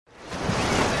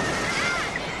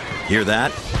Hear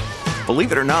that?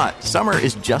 Believe it or not, summer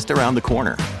is just around the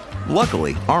corner.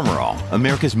 Luckily, Armor All,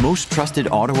 America's most trusted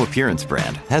auto appearance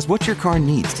brand, has what your car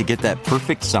needs to get that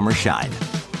perfect summer shine.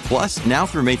 Plus, now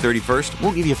through May 31st,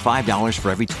 we'll give you $5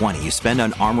 for every $20 you spend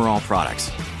on Armor All products.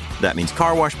 That means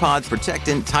car wash pods,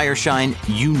 protectant, tire shine,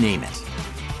 you name it.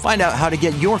 Find out how to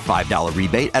get your $5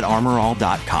 rebate at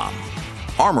armorall.com.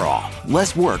 Armor All,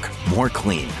 less work, more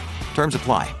clean. Terms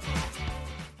apply.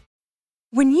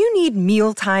 When you need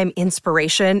mealtime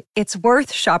inspiration, it's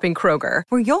worth shopping Kroger,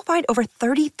 where you'll find over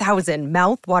 30,000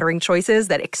 mouth-watering choices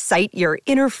that excite your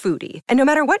inner foodie. And no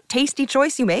matter what tasty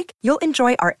choice you make, you'll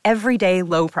enjoy our everyday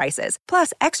low prices,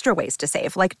 plus extra ways to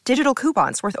save, like digital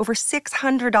coupons worth over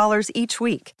 $600 each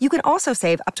week. You can also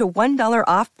save up to $1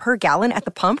 off per gallon at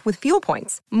the pump with fuel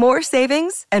points. More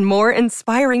savings and more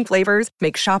inspiring flavors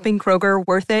make shopping Kroger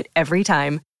worth it every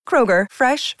time. Kroger,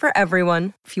 fresh for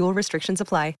everyone. Fuel restrictions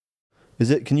apply. Is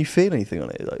it? Can you feel anything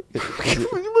on it? Like, What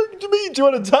do you mean? Do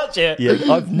you want to touch it?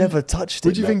 yeah, I've never touched it.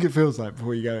 What do you think it feels like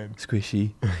before you go in?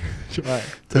 Squishy. Right.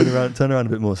 Turn around a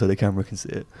bit more so the camera can see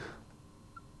it.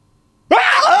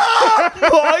 Oh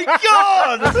my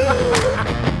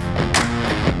god!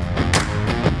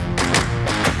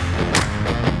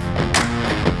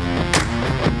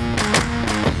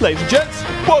 Ladies and gents,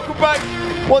 welcome back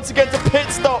once again to Pit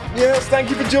Stop. Yes, thank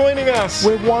you for joining us.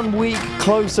 We're 1 week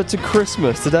closer to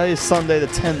Christmas. Today is Sunday the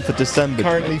 10th of December.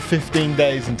 Currently 15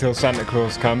 days until Santa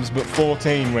Claus comes, but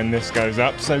 14 when this goes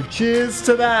up, so cheers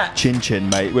to that. Chin chin,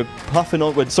 mate. We're puffing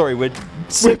on. We're sipping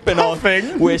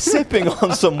puffing? We're sipping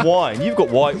on some wine. You've got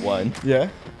white wine, Yeah.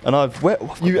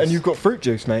 and You've got fruit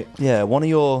juice, mate. Yeah, one of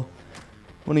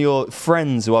your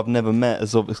friends who I've never met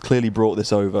has clearly brought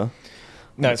this over.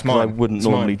 No, it's 'Cause mine. I wouldn't It's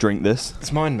normally mine. drink this.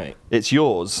 It's mine, mate. It's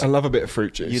yours. I love a bit of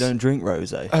fruit juice. You don't drink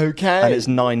rosé. Okay. And it's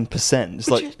 9%. It's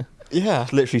like Yeah.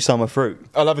 it's literally summer fruit.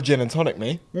 I love a gin and tonic,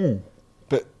 me.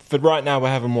 But for right now, we're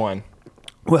having wine.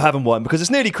 We're having wine because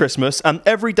it's nearly Christmas, and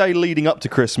every day leading up to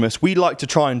Christmas, we like to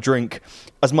try and drink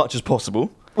as much as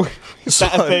possible. Is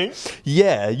that a thing?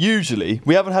 Yeah, usually.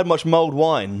 We haven't had much mulled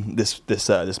wine this month. I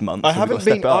so we've got haven't to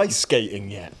step been it up. ice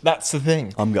skating yet. That's the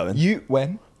thing. I'm going.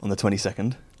 When? On the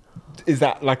 22nd. Is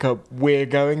that like a we're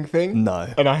going thing? No.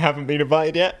 And I haven't been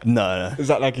invited yet? No. Is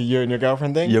that like a you and your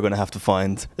girlfriend thing? You're going to have to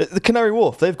find... The Canary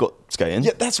Wharf, they've got skating.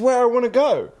 Yeah, that's where I want to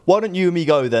go. Why don't you and me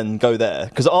go there?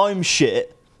 Because I'm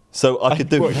shit, so I could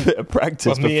do a bit of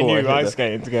practice Well, me and before you I hit ice it.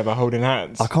 skating together holding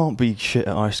hands. I can't be shit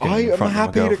at ice skating. I in am front of my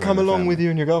happy to girlfriend come and along family. with you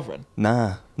and your girlfriend.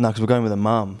 Nah, because we're going with a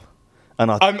mum. And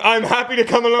I'm happy to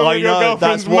come along I with your know,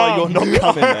 girlfriend's that's why mum. you're not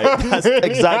coming, mate. That's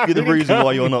exactly the reason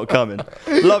why you're not coming.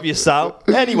 Love you, Sal.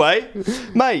 Anyway,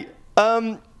 mate,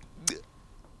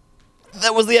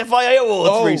 there was the FIA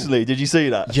Awards recently. Did you see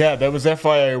that? Yeah, there was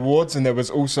FIA Awards and there was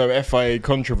also FIA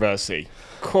controversy.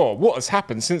 Cool. What has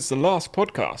happened since the last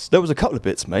podcast? There was a couple of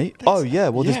bits, mate.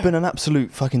 There's been an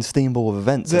absolute fucking steamball of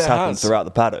events that's happened throughout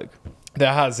the paddock.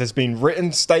 There has. There's been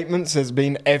written statements. There's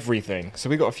been everything. So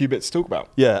we got a few bits to talk about.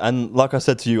 Yeah, and like I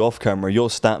said to you off camera, you're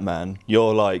stat man.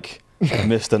 You're like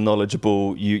Mr.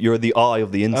 Knowledgeable. You're the eye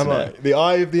of the internet. The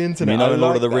eye of the internet. You know, I in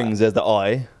Lord of like the that. Rings, there's the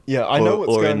eye. Yeah, I know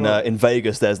what's going on. In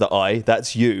Vegas, there's the eye.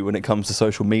 That's you when it comes to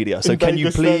social media. So In can you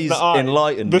Vegas, there's please the eye.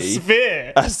 enlighten The me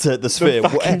sphere. as to the sphere,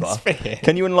 fucking whatever? sphere.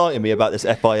 Can you enlighten me about this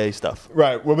FIA stuff?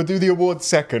 Right, well, we'll do the awards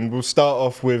second. We'll start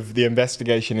off with the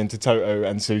investigation into Toto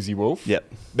and Susie Wolff.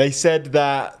 Yep. They said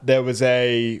that there was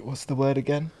what's the word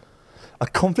again? A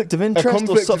conflict of interest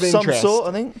conflict or of some interest. sort,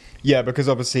 I think. Yeah, because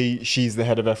obviously she's the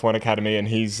head of F1 Academy and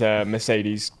he's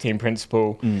Mercedes team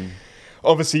principal.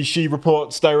 Obviously, she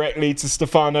reports directly to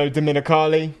Stefano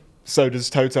Domenicali. So does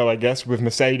Toto, I guess, with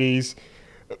Mercedes.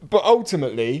 But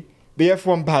ultimately, the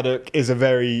F1 paddock is a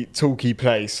very talky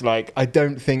place. Like, I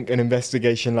don't think an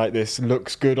investigation like this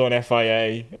looks good on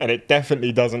FIA, and it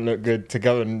definitely doesn't look good to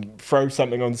go and throw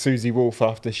something on Susie Wolff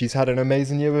after she's had an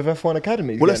amazing year with F1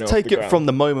 Academy. Well, let's take it from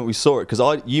the moment we saw it,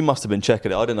 because you must have been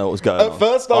checking it. I didn't know what was going on. At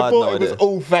first, I had thought no it was idea.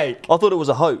 all fake. I thought it was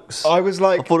a hoax. I was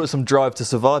like... I thought it was some Drive to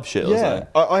Survive shit or Yeah, something.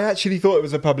 I actually thought it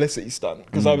was a publicity stunt,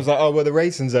 because I was like, oh, well, the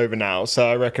racing's over now, so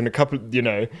I reckon a couple,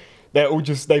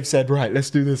 they've said, right, let's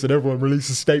do this, and everyone release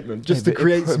a statement just to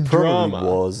create some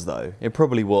drama. It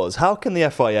probably was. How can the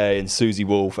FIA and Susie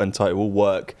Wolff and Toto all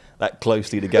work that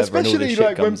closely together and all Especially this shit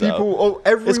like when comes out? people,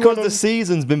 everyone. It's because on- the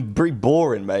season's been pretty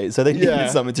boring, mate, so they needed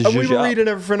something to and we zhuzh it were up. reading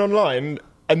everything online.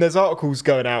 And there's articles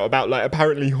going out about, like,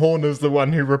 apparently Horner's the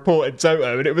one who reported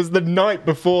Toto. And it was the night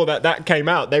before that came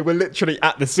out. They were literally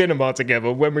at the cinema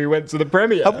together when we went to the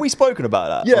premiere. Have we spoken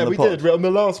about that? Yeah, on the we pod? did. On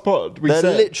the last pod, we They're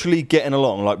said. literally getting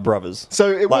along like brothers. So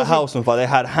it like wasn't- houseman fight. They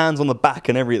had hands on the back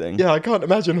and everything. Yeah, I can't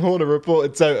imagine Horner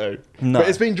reported Toto. No. But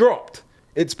it's been dropped.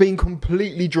 It's been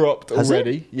completely dropped Has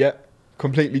already. Yep,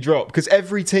 completely dropped. Because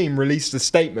every team released a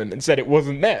statement and said it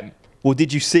wasn't them. Well,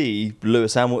 did you see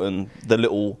Lewis Hamilton, the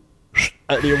little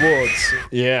At the awards.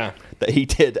 Yeah. that he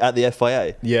did at the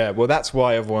FIA? Yeah, well, that's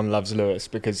why everyone loves Lewis,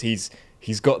 because he's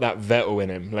got that Vettel in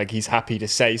him. Like, he's happy to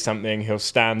say something, he'll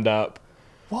stand up.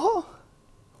 What? What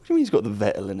do you mean he's got the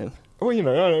Vettel in him? Well, you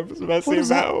know, I don't know, Sebastian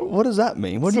Vettel. What does that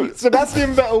mean? What do you,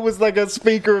 Sebastian Vettel was like a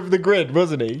speaker of the grid,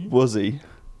 wasn't he? was he?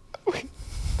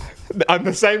 I'm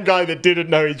the same guy that didn't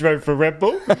know he drove for Red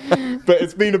Bull, but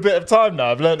it's been a bit of time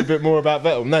now. I've learned a bit more about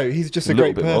Vettel. No, he's just a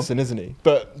great person, isn't he?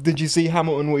 But did you see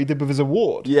Hamilton, what he did with his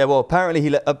award? Yeah, well, apparently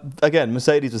he again,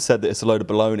 Mercedes has said that it's a load of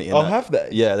baloney. And have they?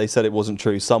 Yeah, they said it wasn't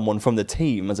true. Someone from the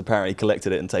team has apparently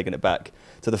collected it and taken it back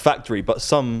to the factory, but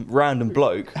some random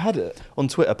bloke Had it? on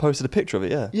Twitter posted a picture of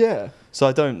it, yeah. Yeah. So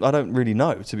I don't really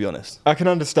know, to be honest. I can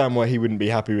understand why he wouldn't be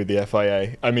happy with the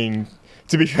FIA. I mean,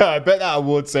 to be fair, I bet that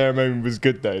award ceremony was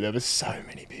good, though. There were so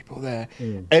many people there.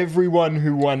 Everyone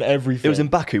who won everything. It was in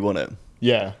Baku, wasn't it?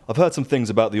 Yeah. I've heard some things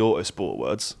about the autosport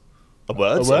awards.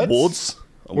 Awards?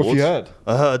 What have you heard?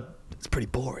 I heard it's pretty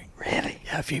boring. Really?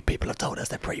 Yeah, a few people have told us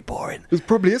they're pretty boring. It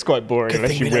probably is quite boring Good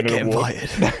unless thing you we win don't an get award.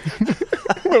 invited.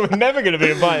 Well, we're never going to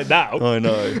be invited now. I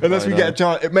know. Unless I we know. get a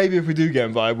chance. Maybe if we do get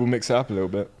invited, we'll mix it up a little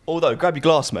bit. Although, grab your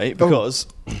glass, mate, because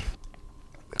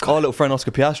our little friend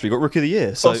Oscar Piastri got Rookie of the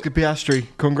Year. So Oscar Piastri,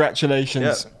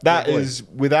 congratulations. Yeah, That great boy. is,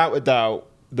 without a doubt,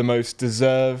 the most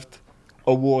deserved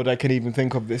award I can even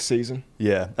think of this season.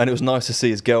 yeah, and it was nice to see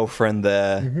his girlfriend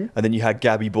there. And then you had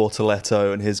Gabby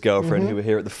Bortoletto and his girlfriend who were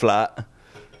here at the flat.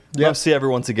 Yeah. Nice to see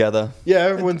everyone together. Yeah,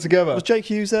 everyone together. Was Jake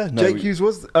Hughes there? No, Jake Hughes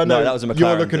was... Oh, no, that was a McLaren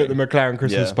You're looking at thing. the McLaren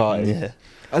Christmas Yeah. party. Yeah.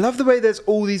 I love the way there's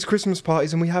all these Christmas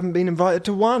parties and we haven't been invited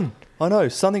to one. I know.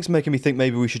 Something's making me think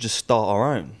maybe we should just start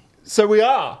our own. So we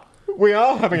are. We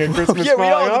are having a Christmas Yeah, party, we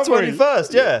are on aren't the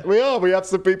 21st, yeah. We are. We have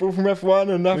some people from F1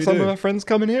 and have We some do. of our friends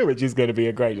coming here, which is going to be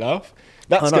a great laugh.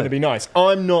 That's I know. going to be nice.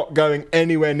 I'm not going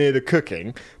anywhere near the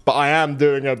cooking, but I am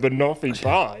doing a banoffee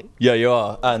pie. Yeah, you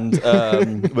are. And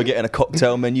we're getting a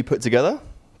cocktail menu put together.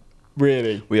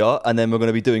 Really? We are. And then we're going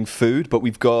to be doing food, but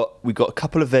we've got a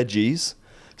couple of veggies.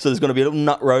 So there's going to be a little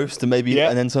nut roast and maybe, Yeah.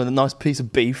 and then some nice piece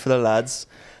of beef for the lads.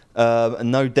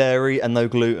 And no dairy and no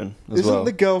gluten as Isn't well.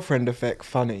 the girlfriend effect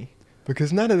funny?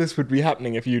 Because none of this would be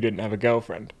happening if you didn't have a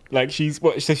girlfriend. Like,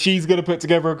 so she's going to put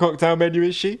together a cocktail menu,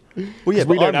 is she? Well, yeah, 'Cause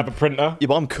we but don't I'm- have a printer. Yeah,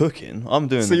 but I'm cooking. I'm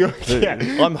doing So you're- food.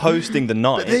 yeah. I'm hosting the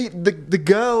night. But the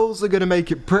girls are going to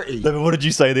make it pretty. No, but what did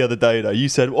you say the other day, though? You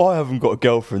said, well, I haven't got a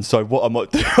girlfriend, so what I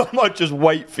might do, I might just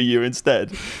wait for you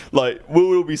instead. Like,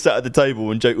 we'll all be sat at the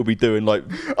table and Jake will be doing, like,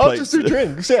 I'll plates- just do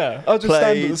drinks, yeah. I'll just stand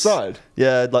at the plates. side.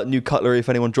 Yeah, like new cutlery if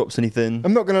anyone drops anything.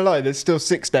 I'm not going to lie, there's still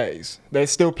 6 days.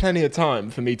 There's still plenty of time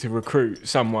for me to recruit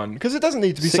someone. Because it doesn't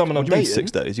need to be someone I'm What do you mean dating.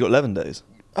 6 days? You got 11 days.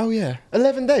 Oh, yeah.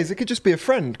 11 days. It could just be a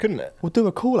friend, couldn't it? We'll do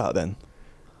a call out then.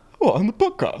 What, on the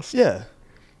podcast? Yeah.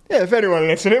 Yeah, if anyone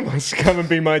listening wants to come and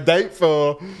be my date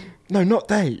for... No, not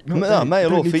date. Not No, date. male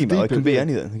Don't or need to female. It deep can be do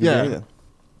anything. It can Yeah. be anything.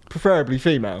 Preferably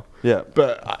female. Yeah.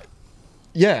 But,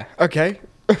 yeah, okay.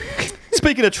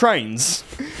 Speaking of trains,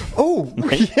 Oh,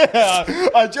 yeah.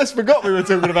 I just forgot we were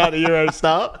talking about the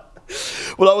Eurostar.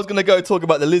 well, I was going to go talk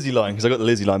about the Lizzie line because I got the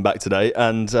Lizzie line back today,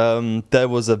 and there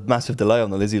was a massive delay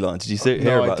on the Lizzie line. Did you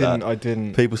hear about that? I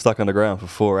didn't. People stuck underground for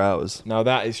 4 hours. Now,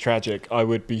 that is tragic. I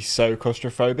would be so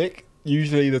claustrophobic.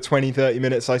 Usually the 20, 30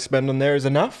 minutes I spend on there is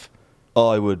enough.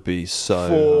 I would be so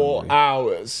 4 hungry.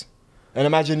 hours. And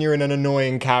imagine you're in an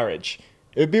annoying carriage.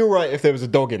 It'd be alright if there was a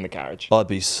dog in the carriage. I'd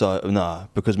be so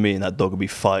because me and that dog would be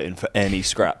fighting for any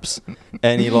scraps,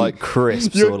 any like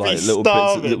crisps You'd or be like little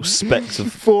starving. little specks of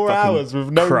 4 fucking hours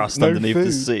with no crust no underneath the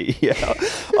food. seat. Yeah,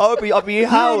 I'd be You and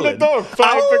howling. the dog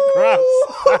fighting for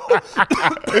crust.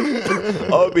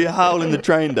 I would be howling the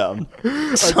train down.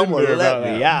 Someone hear let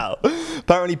about me that. out.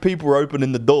 Apparently, people were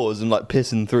opening the doors and like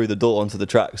pissing through the door onto the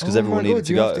tracks because Oh everyone my needed God,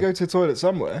 to you go. have to go to the toilet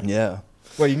somewhere. Yeah.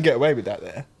 Well, you can get away with that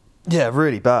there. Yeah,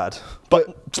 really bad. But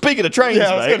speaking of trains, Yeah,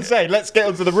 I was mate, going to say, let's get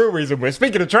on to the real reason we're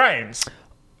speaking of trains.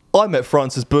 I met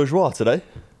Francis Bourgeois today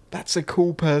That's a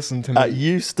cool person to at meet.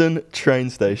 Euston train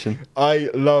station. I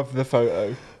love the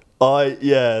photo.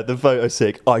 The photo's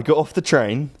sick. I got off the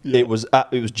train. Yeah. It was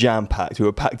jam packed. We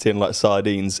were packed in like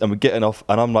sardines, and we're getting off.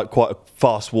 And I'm like quite a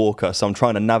fast walker, so I'm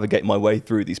trying to navigate my way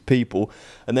through these people.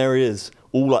 And there he is,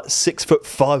 all like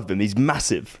 6'5" of him. He's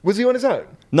massive. Was he on his own?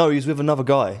 No, he's with another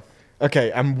guy.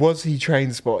 Okay, and was he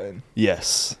train spotting?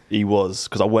 Yes, he was.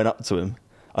 Because I went up to him.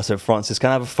 I said, "Francis, can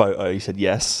I have a photo?" He said,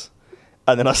 "Yes."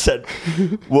 And then I said,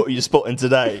 "What are you spotting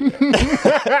today?"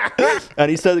 And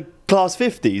he said, "Class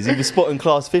 50s." He was spotting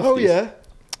class 50s. Oh, yeah.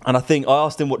 And I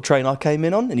asked him what train I came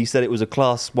in on, and he said it was a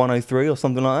class 103 or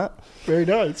something like that. Very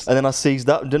nice. And then I seized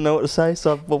up and didn't know what to say,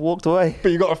 so I walked away.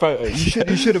 But you got a photo. You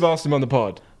should have asked him on the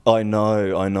pod. I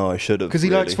know, I should have. Because he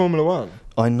likes Formula One.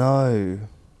 I know.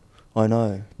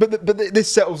 But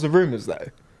this settles the rumours, though.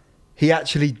 He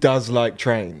actually does like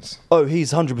trains. Oh,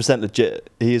 he's 100% legit.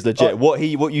 He is legit. What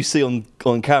you see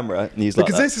on camera, and he's like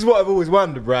because this is what I've always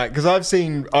wondered, right? Because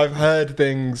I've heard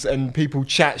things and people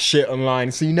chat shit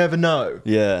online, so you never know.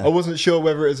 Yeah. I wasn't sure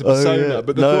whether it was a persona,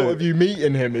 but the thought of you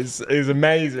meeting him is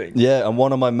amazing. Yeah, and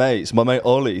one of my mates, my mate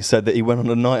Ollie, said that he went on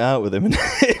a night out with him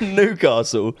in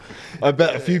Newcastle. I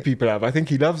bet a few people have. I think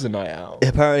he loves a night out.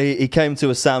 Apparently, he came to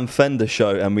a Sam Fender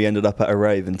show, and we ended up at a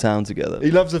rave in town together.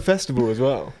 He loves a festival as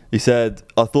well. He said,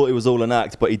 I thought it was all an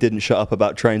act, but he didn't shut up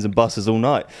about trains and buses all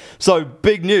night. So,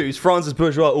 big news, Francis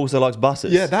Bourgeois also likes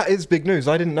buses. Yeah, that is big news.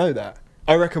 I didn't know that.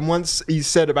 I reckon once he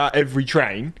said about every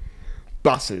train,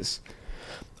 buses.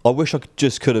 I wish I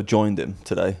could have joined him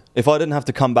today. If I didn't have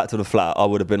to come back to the flat, I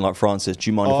would have been like, Francis, do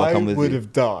you mind if I come with you? I would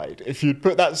have died if you'd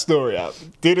put that story up.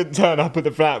 Didn't turn up at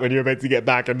the flat when you were meant to get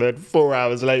back, and then 4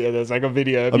 hours later there's like a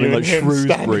video of you like and him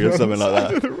Shrewsbury or something like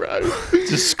that. of the road.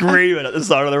 Just screaming at the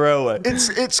side of the railway.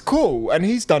 It's cool, and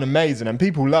he's done amazing, and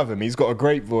people love him. He's got a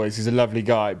great voice. He's a lovely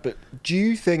guy. But do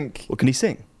you think... What, can he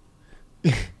sing?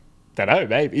 Don't know,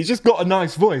 maybe. He's just got a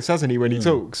nice voice, hasn't he, when he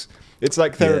talks? It's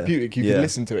like therapeutic. You can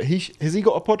listen to it. Has he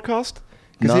got a podcast?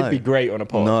 Because he'd be great on a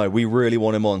pod. No, we really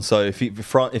want him on. So if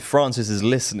Francis is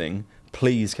listening,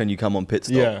 please can you come on Pit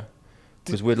Stop? Yeah.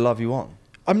 Because we'd love you on.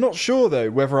 I'm not sure,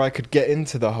 though, whether I could get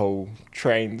into the whole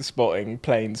train spotting,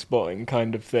 plane spotting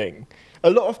kind of thing. A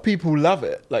lot of people love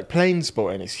it. Like, plane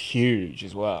spotting is huge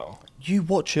as well. You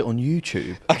watch it on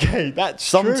YouTube. Okay, that's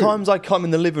Sometimes true. I come in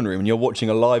the living room and you're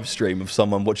watching a live stream of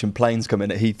someone watching planes come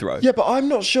in at Heathrow. Yeah, but I'm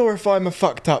not sure if I'm a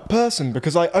fucked up person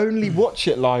because I only watch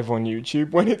it live on YouTube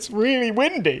when it's really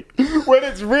windy. When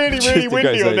it's really, really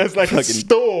windy or there's like a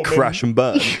storm. Crash and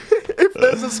burn. If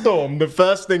there's a storm, the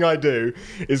first thing I do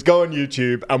is go on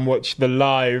YouTube and watch the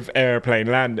live airplane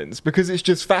landings because it's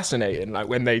just fascinating. Like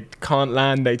when they can't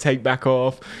land, they take back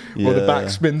off or the back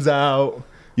spins out.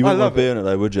 You wouldn't want to be on it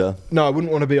though, would you? No, I wouldn't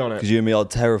want to be on it. Because you and me are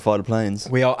terrified of planes.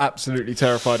 We are absolutely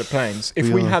terrified of planes. If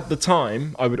we had the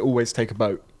time, I would always take a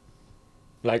boat.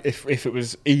 Like if it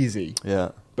was easy.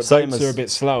 Yeah. But boats are a bit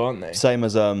slow, aren't they? Same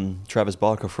as Travis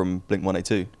Barker from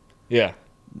Blink-182. Yeah.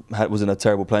 Was in a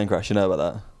terrible plane crash. You know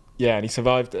about that? Yeah, and he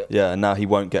survived it. Yeah, and now he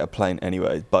won't get a plane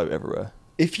anyway. Boat everywhere.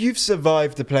 If you've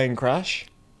survived a plane crash,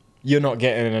 you're not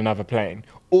getting in another plane.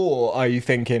 Or are you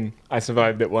thinking, I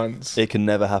survived it once? It can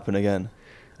never happen again.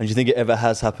 And do you think it ever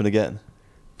has happened again?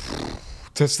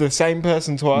 Just the same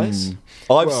person twice?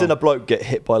 I've seen a bloke get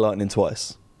hit by lightning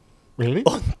twice. Really?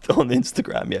 On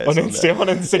Instagram, yeah. On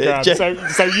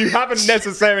Instagram. So you haven't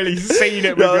necessarily seen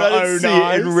it with your own eyes?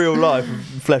 It in real life,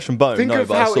 flesh and bone. Think of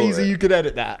how easy you could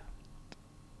edit that.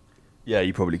 Yeah,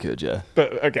 you probably could, yeah.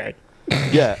 But, okay.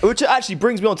 Yeah, which actually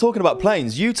brings me on talking about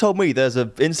planes. You told me there's an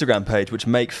Instagram page which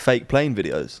make fake plane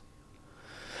videos.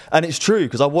 And it's true,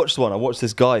 because I watched one. I watched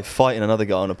this guy fighting another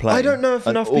guy on a plane. I don't know if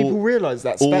enough people realise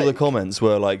that's all fake. the comments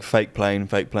were like, fake plane,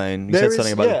 fake plane. You said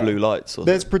something about the blue lights.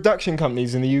 There's production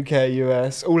companies in the UK,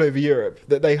 US, all over Europe,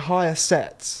 that they hire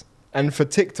sets. And for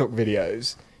TikTok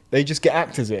videos, they just get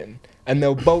actors in. And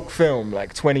they'll bulk film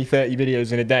like 20, 30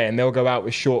 videos in a day. And they'll go out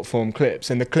with short form clips.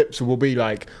 And the clips will be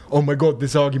like, oh my God,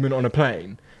 this argument on a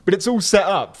plane. But it's all set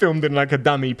up, filmed in like a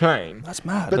dummy plane. That's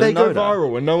mad. But they go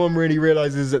viral and no one really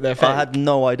realises that they're fake. I had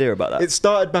no idea about that. It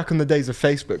started back in the days of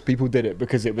Facebook. People did it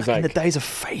because it was in the days of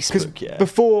Facebook, yeah.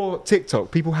 Before TikTok,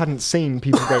 people hadn't seen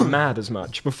people go mad as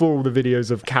much. Before all the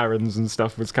videos of Karens and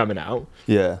stuff was coming out.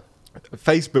 Yeah.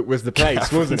 Facebook was the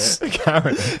place, wasn't it?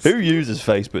 Karens. Who uses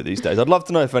Facebook these days? I'd love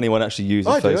to know if anyone actually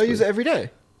uses Facebook. I use it every day.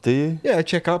 Do you? Yeah, I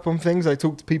check up on things. I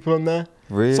talk to people on there.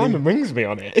 Really? Simon rings me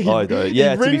on it. I don't.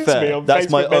 Yeah, to be fair, that's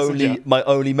Facebook my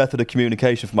only method of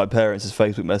communication for my parents is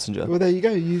Facebook Messenger. Well, there you go.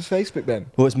 You use Facebook then.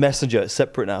 Well, it's Messenger. It's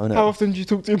separate now, isn't it? How often do you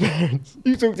talk to your parents?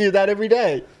 You talk to your dad every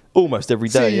day. Almost every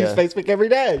day. So you use Facebook every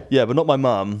day. Yeah, but not my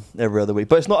mum every other week.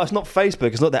 But it's not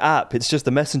Facebook. It's not the app. It's just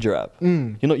the Messenger app.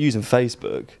 You're not using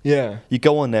Facebook. Yeah. You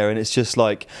go on there and it's just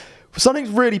like. Something's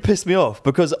really pissed me off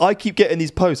because I keep getting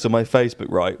these posts on my Facebook,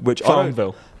 right? Which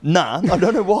Farmville. I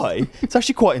don't know why. It's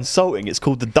actually quite insulting. It's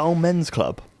called the Dull Men's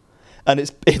Club, and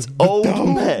it's old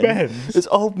men. It's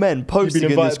old men posting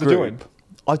in this group. To join?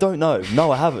 I don't know.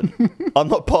 No, I haven't. I'm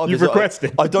not part of this. You've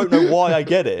requested. I don't know why I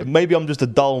get it. Maybe I'm just a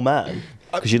dull man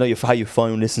because you know how your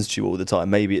phone listens to you all the time.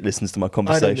 Maybe it listens to my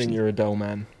conversation. I don't think you're a dull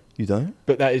man. You don't?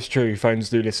 But that is true. Phones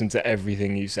do listen to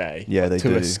everything you say. Yeah, they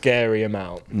do. To a scary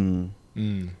amount.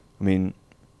 I mean,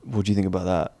 what do you think about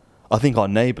that? I think our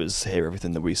neighbours hear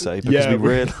everything that we say because we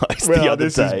realised the other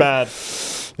this day. is bad.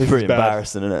 It's pretty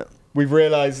embarrassing, isn't it? We've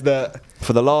realised that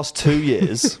for the last 2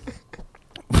 years,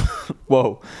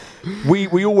 well,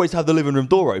 we always have the living room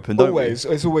door open, don't we?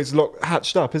 It's always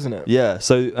hatched up, isn't it? Yeah.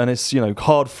 So, and it's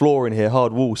hard floor in here,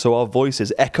 hard wall, so our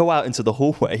voices echo out into the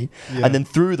hallway, and then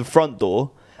through the front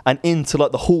door. And into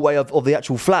like the hallway of the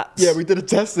actual flats. Yeah, we did a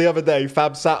test the other day.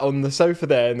 Fab sat on the sofa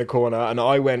there in the corner, and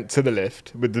I went to the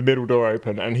lift with the middle door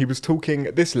open, and he was talking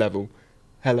at this level.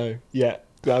 Hello, yeah,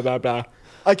 blah, blah, blah.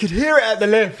 I could hear it at the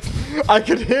lift. I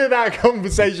could hear that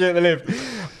conversation at the lift.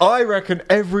 I reckon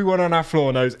everyone on our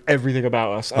floor knows everything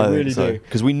about us. I really do.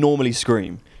 Because we normally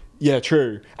scream. Yeah,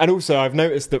 true. And also, I've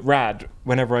noticed that Rad,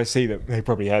 whenever I see them, they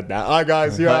probably heard that. Hi,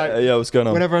 guys, you all right? Yeah, what's going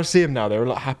on? Whenever I see them now, they're a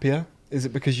lot happier. Is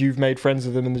it because you've made friends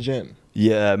with them in the gym?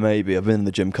 Yeah, maybe. I've been in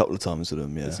the gym a couple of times with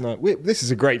them, yeah. It's this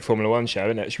is a great Formula 1 show,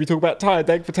 isn't it? Should we talk about Tyre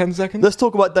Deg for 10 seconds? Let's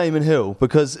talk about Damon Hill,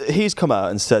 because he's come out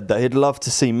and said that he'd love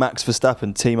to see Max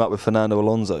Verstappen team up with Fernando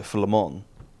Alonso for Le Mans.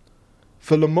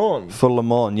 For Le Mans? For Le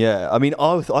Mans, yeah. I mean,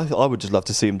 I would just love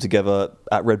to see them together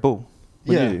at Red Bull.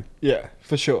 Yeah,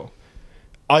 for sure.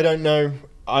 I don't know.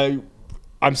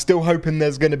 I'm still hoping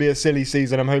there's going to be a silly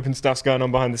season. I'm hoping stuff's going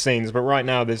on behind the scenes, but right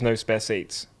now there's no spare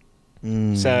seats.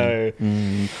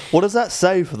 What does that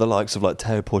say for the likes of like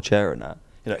Teo Porchera and that?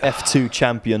 F2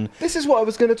 champion. This is what I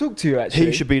was going to talk to you actually.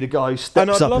 He should be the guy who steps up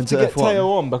into F1. And I'd love to get Teo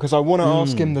on because I want to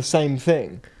ask him the same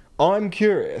thing. I'm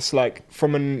curious, like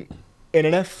in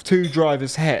an F2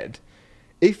 driver's head,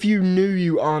 if you knew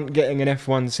you aren't getting an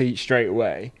F1 seat straight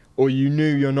away, or you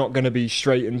knew you're not going to be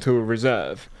straight into a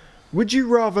reserve, would you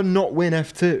rather not win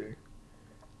F2?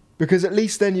 Because at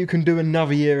least then you can do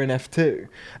another year in F2.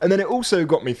 And then it also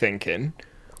got me thinking,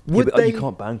 you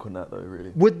can't bank on that though,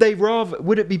 really. Would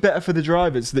it be better for the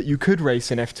drivers that you could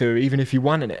race in F2 even if you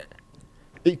won in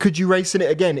it? Could you race in it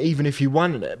again even if you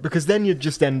won in it? Because then you'd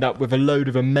just end up with a load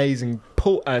of amazing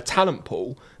talent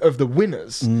pool of the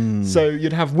winners. So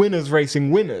you'd have winners racing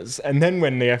winners, and then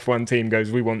when the F1 team goes,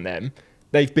 we want them,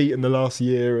 they've beaten the last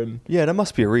year. And yeah, there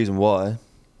must be a reason why.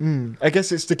 I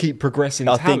guess it's to keep progressing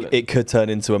I talent. think it could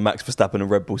turn into a Max Verstappen and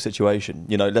Red Bull situation.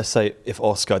 Let's say if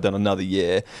Oscar done another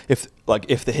year, if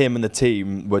him and the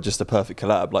team were just a perfect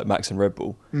collab like Max and Red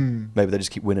Bull, maybe they just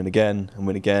keep winning again and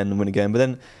win again and win again. But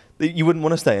then you wouldn't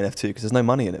want to stay in F2 because there's no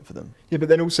money in it for them. Yeah, but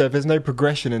then also if there's no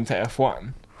progression into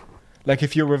F1, like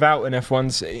if you're without an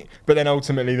F1 seat, but then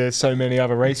ultimately there's so many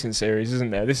other racing series, isn't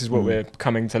there? This is what we're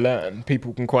coming to learn.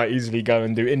 People can quite easily go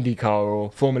and do IndyCar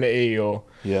or Formula E or...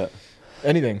 Yeah.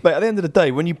 Anything. But at the end of the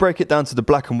day, when you break it down to the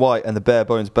black and white and the bare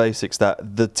bones basics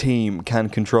that the team can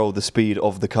control the speed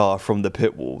of the car from the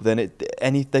pit wall, then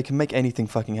they can make anything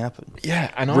fucking happen. Yeah,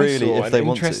 and really, I saw an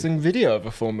interesting video of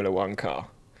a Formula 1 car.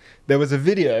 There was a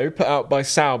video put out by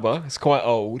Sauber. It's quite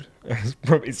old.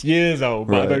 It's years old,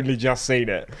 but I've only just seen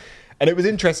it. And it was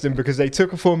interesting because they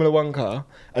took a Formula 1 car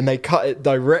and they cut it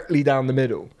directly down the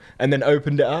middle and then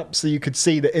opened it up so you could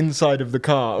see the inside of the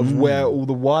car of where all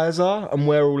the wires are and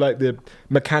where all like the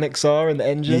mechanics are in the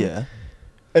engine. Yeah.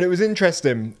 And it was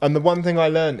interesting. And the one thing I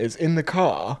learned is in the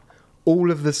car,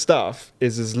 all of the stuff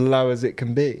is as low as it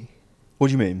can be. What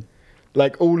do you mean?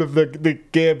 Like all of the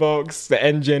gearbox, the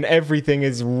engine, everything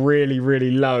is really,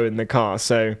 really low in the car.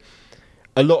 So...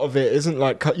 a lot of it isn't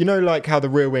like how the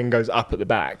rear wing goes up at the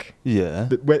back. Yeah.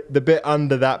 The bit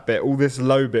under that bit, all this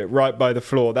low bit right by the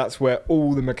floor, that's where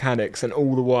all the mechanics and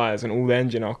all the wires and all the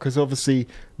engine are. Because obviously,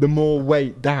 the more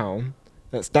weight down,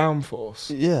 that's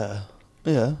downforce. Yeah.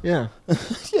 Yeah. Yeah.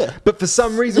 Yeah. But for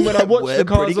some reason, when I watch the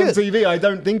cars on TV, I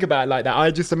don't think about it like that.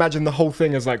 I just imagine the whole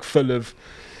thing as like full of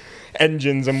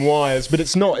engines and wires, but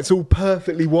it's not. It's all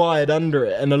perfectly wired under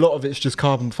it, and a lot of it's just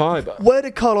carbon fibre. Where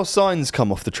did Carlos Sainz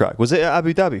come off the track? Was it at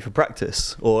Abu Dhabi for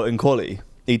practice or in quali?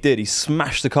 He did. He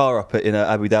smashed the car up in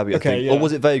Abu Dhabi, I think. Yeah. Or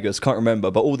was it Vegas? Can't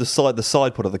remember. But all the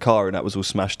side pod of the car and that was all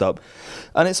smashed up,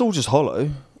 and it's all just hollow.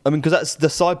 I mean, because the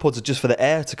side pods are just for the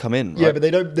air to come in. Right? Yeah, but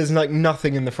they don't. There's like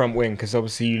nothing in the front wing because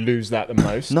obviously you lose that the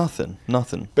most. Nothing.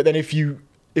 But then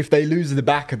if they lose the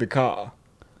back of the car,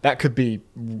 that could be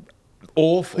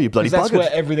awful. You bloody that's buggered.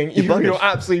 Where everything you're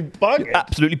absolutely buggered. You're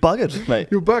absolutely buggered, mate.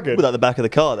 You're buggered. Without the back of the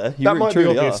car there. That might be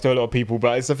obvious to a lot of people,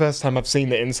 but it's the first time I've seen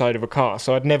the inside of a car,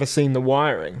 so I'd never seen the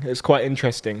wiring. It's quite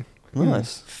interesting.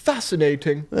 Nice.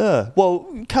 Fascinating. Yeah. Well,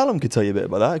 Callum could tell you a bit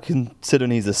about that,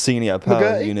 considering he's a senior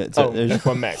power unit.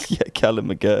 F1 mech. Yeah, Callum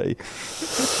McGurry.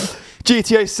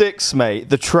 GTA 6, mate.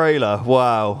 The trailer.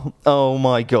 Wow. Oh,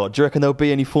 my God. Do you reckon there'll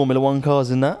be any Formula 1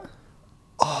 cars in that?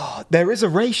 Oh, there is a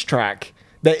racetrack.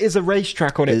 There is a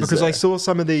racetrack on it because I saw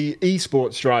some of the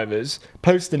esports drivers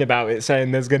posting about it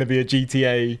saying there's going to be a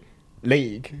GTA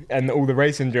league, and all the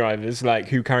racing drivers like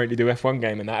who currently do F1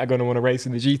 game and that are going to want to race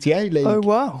in the GTA league. Oh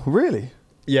wow, really?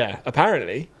 Yeah,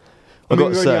 apparently. I've got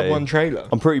to we only say, have one trailer.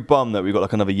 I'm pretty bummed that we've got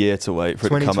like another year to wait for it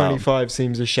to come out. 2025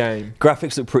 seems a shame.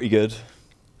 Graphics look pretty good.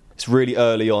 It's really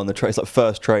early on. It's like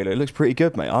first trailer. It looks pretty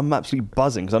good, mate. I'm absolutely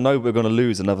buzzing because I know we're going to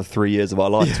lose another 3 years of our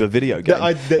life to a video game.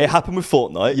 It happened with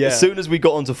Fortnite. Yeah. As soon as we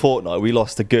got onto Fortnite, we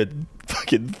lost a good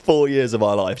fucking 4 years of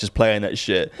our life just playing that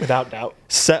shit. Without doubt.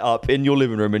 Set up in your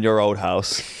living room in your old house,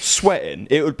 sweating.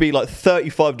 It would be like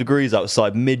 35 degrees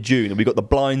outside mid-June, and we got the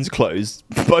blinds closed.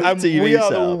 Both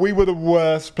TVs we were the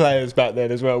worst players back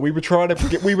then as well. We were trying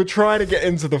to get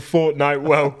into the Fortnite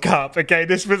World Cup. Okay,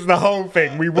 this was the whole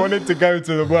thing. We wanted to go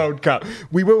to the World Cup.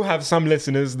 We will have some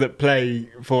listeners that play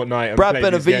Fortnite. And Brad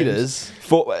Benavides,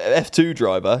 F2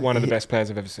 driver, one of the best players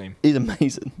I've ever seen. He's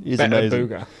amazing. He's better amazing.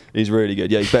 than Booga. He's really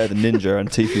good. Yeah, he's better than Ninja and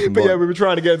Tifu combined. But yeah, we were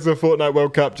trying to get into the Fortnite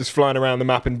World Cup, just flying around the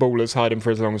map in ballers, hiding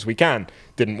for as long as we can.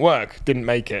 Didn't work. Didn't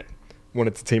make it.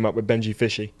 Wanted to team up with Benji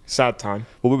Fishy. Sad time.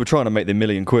 Well, we were trying to make the £1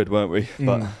 million, weren't we?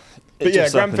 But yeah,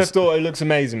 Grand Theft Auto looks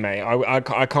amazing, mate.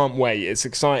 I can't wait. It's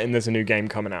exciting. There's a new game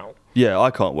coming out. Yeah,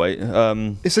 I can't wait.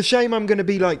 It's a shame I'm going to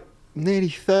be like nearly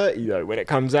 30 though when it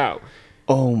comes out.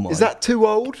 Oh my! Is that too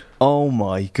old? Oh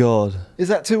my god! Is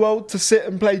that too old to sit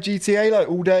and play GTA like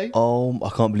all day? Oh, I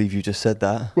can't believe you just said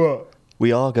that. What?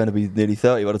 We are going to be nearly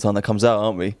 30 by the time that comes out,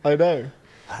 aren't we? I know.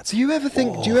 Do you ever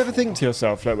think to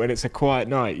yourself, like when it's a quiet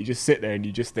night, you just sit there and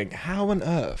you just think, how on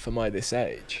earth am I this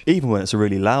age? Even when it's a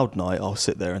really loud night, I'll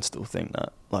sit there and still think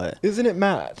that. Like, isn't it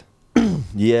mad?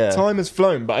 Yeah. Time has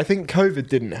flown, but I think COVID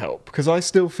didn't help because I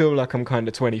still feel like I'm kind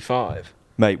of 25.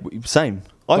 Mate, same.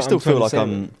 I still feel like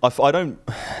I don't,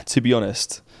 to be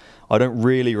honest, I don't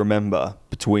really remember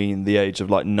between the age of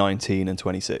like 19 and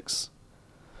 26.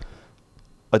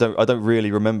 I don't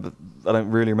really remember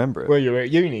it. Well, you were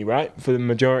at uni, right? For the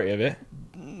majority of it.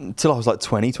 Till I was like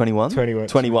 20, 21.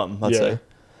 21, I'd say.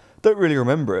 Don't really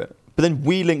remember it. But then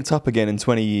we linked up again in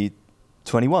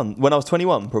 2021. When I was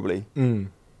 21, probably. Mm.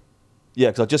 Yeah,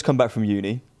 because I'd just come back from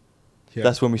uni. Yeah.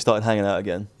 That's when we started hanging out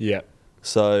again. Yeah.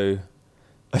 So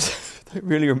I don't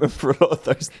really remember a lot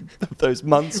of those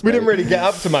months. We didn't really get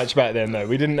up to much back then, though.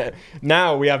 We didn't.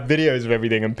 Now we have videos of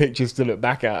everything and pictures to look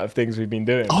back at of things we've been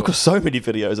doing. I've got so many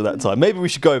videos of that time. Maybe we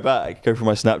should go through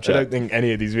my Snapchat. I don't think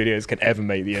any of these videos can ever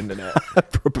make the internet.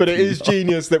 But it is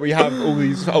genius that we have all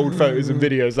these old photos and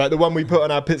videos, like the one we put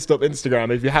on our Pit Stop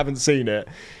Instagram. If you haven't seen it,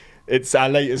 it's our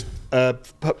latest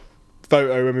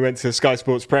photo when we went to the Sky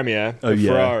Sports premiere of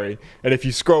Ferrari, and if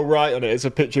you scroll right on it, it's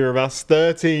a picture of us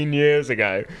 13 years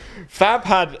ago. Fab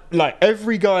had, like,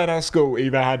 every guy in our school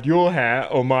either had your hair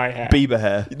or my hair. Bieber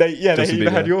hair. They either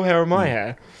had your hair or my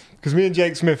hair. Because me and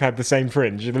Jake Smith had the same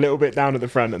fringe, a little bit down at the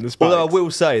front and the spikes. Although I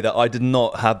will say that I did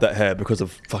not have that hair because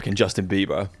of fucking Justin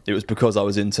Bieber. It was because I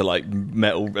was into like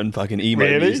metal and fucking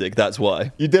emo music. That's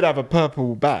why. You did have a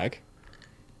purple bag.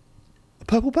 A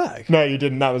purple bag? No, you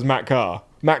didn't. That was Matt Carr.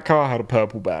 Matt Carr had a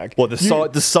purple bag. What, the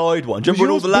side one? Do you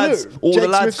remember when all the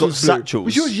lads got satchels?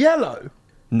 Was yours yellow?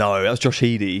 No, that was Josh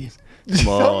Heady.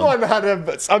 Someone had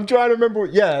I'm trying to remember.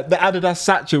 Yeah, the Adidas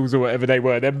satchels or whatever they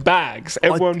were. They're bags.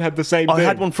 Everyone had the same thing. I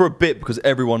had one for a bit because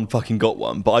everyone fucking got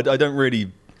one. But I don't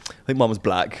really... I think mine was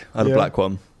black. I had a black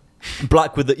one.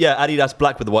 Black with the... Yeah, Adidas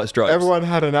black with the white stripes. Everyone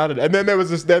had an Adidas. And then there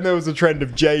was a trend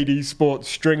of JD Sports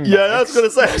string bags. Yeah, that's going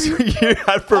to say that's what you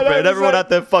had for a bit. Everyone had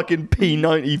their fucking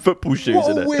P90 football shoes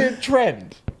in it. What a weird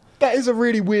trend. That is a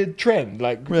really weird trend.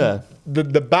 Like,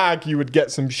 the bag you would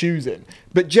get some shoes in.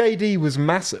 But JD was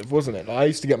massive, wasn't it? Like, I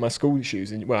used to get my school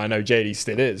shoes in. Well, I know JD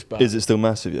still is, but... Is it still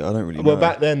massive? Yeah, I don't really know. Well,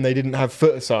 back then, they didn't have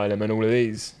Foot Asylum and all of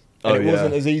these. And it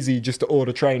wasn't as easy just to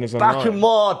order trainers online. Back in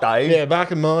my day. Yeah,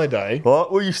 back in my day.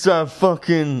 Right, we used to have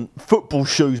fucking football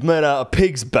shoes made out of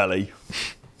pig's belly.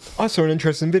 I saw an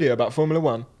interesting video about Formula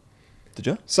 1. Did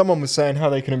you? Someone was saying how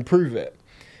they can improve it.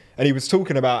 And he was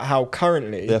talking about how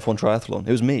currently... The F1 triathlon.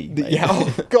 It was me. Yeah,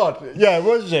 oh, God. Yeah, it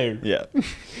was you. Yeah.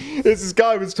 This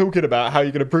guy was talking about how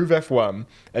you can improve F1.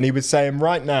 And he was saying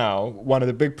right now, one of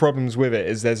the big problems with it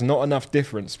is there's not enough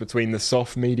difference between the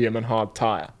soft, medium and hard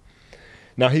tyre.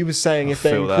 Now, he was saying if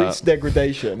they increased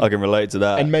degradation... I can relate to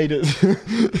that. And made it...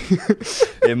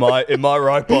 in my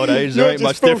right bod age, there ain't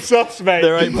much different.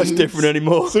 There ain't much different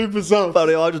anymore. Super soft.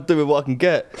 Buddy, I just do with what I can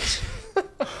get.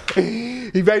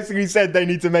 He basically said they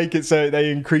need to make it so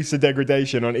they increase the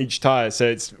degradation on each tyre so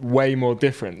it's way more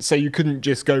different. So you couldn't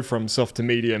just go from soft to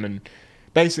medium, and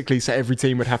basically so every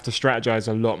team would have to strategize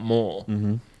a lot more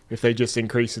if they just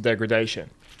increase the degradation.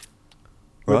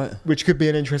 Right. Which could be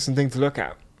an interesting thing to look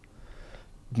at.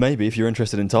 Maybe if you're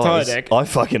interested in tyres. Tyre-deck. I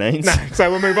fucking ain't. Nah,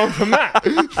 so we'll move on from that.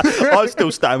 I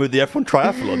still stand with the F1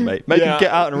 triathlon, mate. Maybe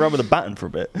get out and run with a baton for a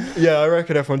bit. Yeah, I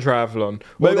reckon F1 triathlon.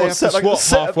 Well, they have to swap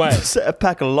halfway. Set a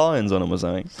pack of lions on them or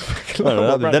something. I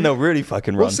don't know, then they'll really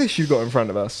fucking run. What's this you got in front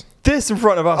of us? This in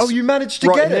front of us. Oh, you managed to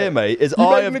right get it. here, mate. Is You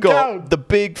I made have an got account. the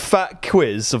big fat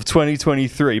quiz of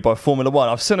 2023 by Formula One.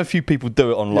 I've seen a few people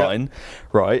do it online,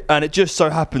 right? And it just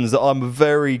so happens that I'm a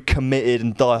very committed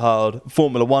and diehard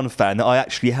Formula One fan. That I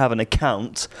actually have an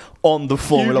account on the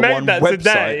Formula You made One that website.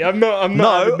 today. I'm not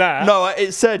having that. No,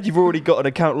 it said you've already got an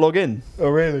account login. Oh,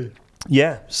 really?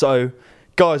 Yeah. So,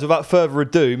 guys, without further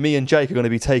ado, me and Jake are going to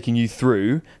be taking you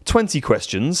through 20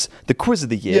 questions, the quiz of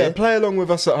the year. Yeah, play along with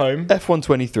us at home. F1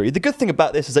 23. The good thing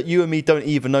about this is that you and me don't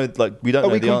even know, we don't know the answers. Are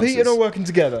we competing or working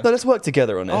together? No, let's work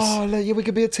together on this. Oh, yeah, we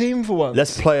could be a team for once.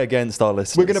 Let's play against our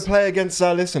listeners. We're going to play against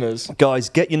our listeners. Guys,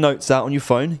 get your notes out on your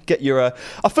phone. Get your.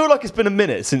 I feel like it's been a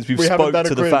minute since we haven't spoke done a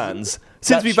to the quiz. fans. Since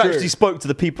That's we've true. actually spoke to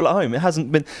the people at home. It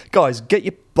hasn't been. Guys, get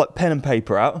your pen and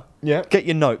paper out. Yeah. Get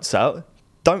your notes out.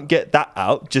 Don't get that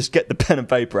out. Just get the pen and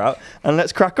paper out, and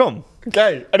let's crack on.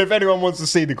 Okay, and if anyone wants to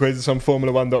see the quiz, it's on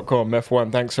Formula1.com.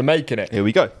 F1, thanks for making it. Here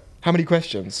we go. How many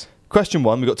questions? Question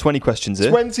 1. We've got 20 questions here.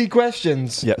 20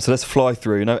 questions. Yeah, so let's fly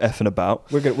through. No effing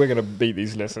about. We're gonna beat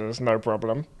these listeners, no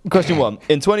problem. Question 1.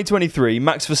 In 2023,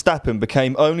 Max Verstappen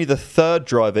became only the third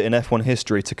driver in F1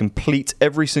 history to complete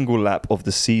every single lap of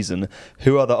the season.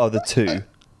 Who are the other two?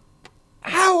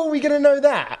 How are we going to know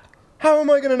that? How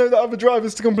am I going to know that other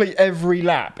drivers to complete every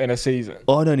lap in a season?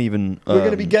 I don't even... We're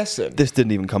going to be guessing. This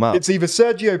didn't even come out. It's either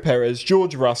Sergio Perez,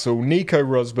 George Russell, Nico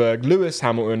Rosberg, Lewis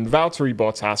Hamilton, Valtteri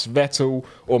Bottas, Vettel,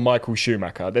 or Michael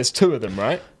Schumacher. There's two of them,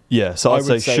 right? Yeah, so I'd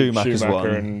would say Schumacher's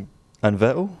one. And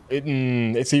Vettel?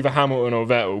 It's either Hamilton or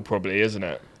Vettel, probably, isn't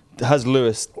it? Has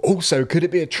Lewis... Also, could it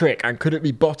be a trick? And could it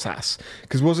be Bottas?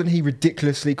 Because wasn't he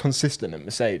ridiculously consistent at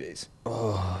Mercedes?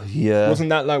 Yeah. Wasn't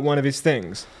that like one of his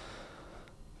things?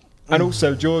 And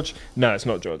also George... No, it's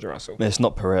not George Russell. It's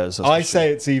not Perez. I say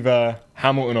it's either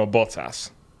Hamilton or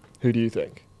Bottas. Who do you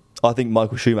think? I think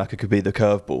Michael Schumacher could be the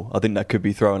curveball. I think that could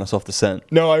be throwing us off the scent.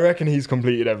 No, I reckon he's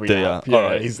completed every lap. ya? Yeah,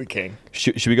 Alright. he's the king.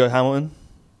 Should we go Hamilton?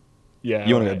 Yeah.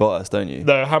 You want to go Bottas, don't you?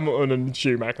 No, Hamilton and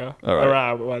Schumacher. Alright. Are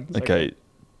our ones. Okay,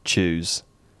 choose.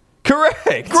 Correct!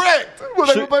 Correct!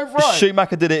 Well, they were both right.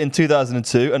 Schumacher did it in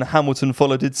 2002 and Hamilton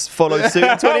followed suit in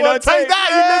 2019. Well, take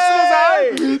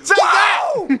that, you listeners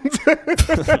at home! Take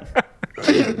that!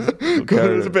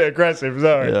 God, it was a bit aggressive,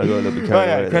 sorry. Yeah, I got a little bit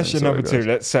carried away. Question Sorry, number 2, guys.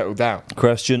 let's settle down.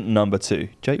 Question number 2.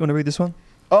 Jake, you want to read this one?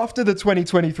 After the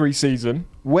 2023 season,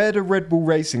 where do Red Bull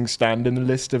Racing stand in the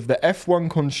list of the F1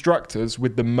 constructors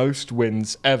with the most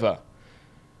wins ever?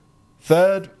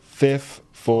 3rd, 5th,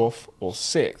 4th, or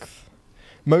 6th?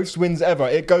 Most wins ever.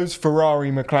 It goes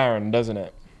Ferrari, McLaren, doesn't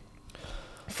it?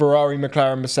 Ferrari,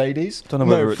 McLaren, Mercedes? Don't know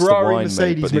whether it's Ferrari, the wine,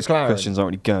 Mercedes, mate, but these McLaren. questions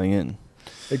aren't really going in.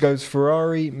 It goes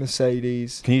Ferrari,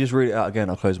 Mercedes. Can you just read it out again?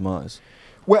 I'll close my eyes.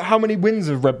 Well, how many wins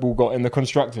have Red Bull got in the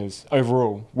constructors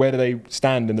overall? Where do they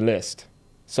stand in the list?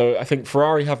 So I think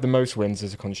Ferrari have the most wins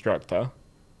as a constructor.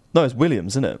 No, it's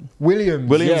Williams, isn't it? Williams,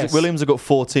 yes. Williams have got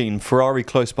 14. Ferrari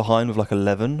close behind with like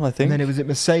 11, I think. And then it was at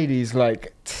Mercedes,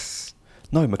 like...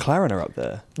 No, McLaren are up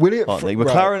there. Williams, Aren't they?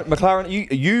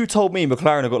 McLaren. You told me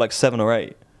McLaren have got like 7 or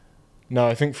 8. No,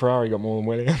 I think Ferrari got more than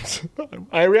Williams.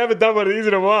 We haven't done one of these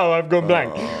in a while. I've gone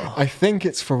blank. I think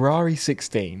it's Ferrari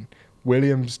 16,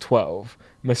 Williams 12,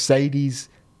 Mercedes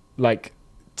like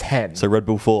 10. So Red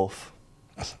Bull 4th.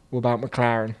 What about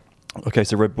McLaren? Okay,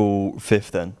 so Red Bull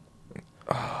 5th then.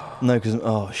 No,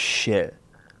 because shit.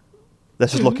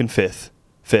 Let's just lock in 5th.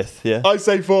 5th, yeah. I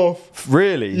say 4th.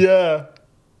 Really? Yeah.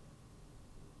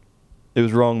 It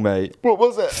was wrong, mate. What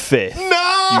was it? 5th. No!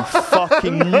 You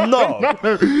fucking no. No.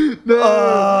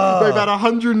 They've had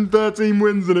 113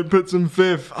 wins and it puts them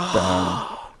 5th.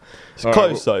 It's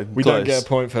close though. We don't get a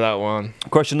point for that one.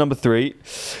 Question number 3.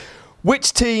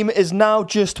 Which team is now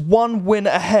just 1 win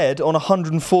ahead on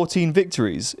 114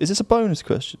 victories? Is this a bonus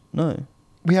question? No.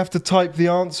 We have to type the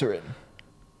answer in.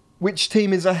 Which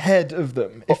team is ahead of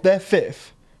them? If they're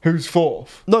 5th, who's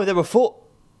 4th? No, they were 4th.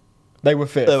 They were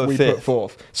 5th. They were we 5th. put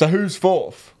 4th. So who's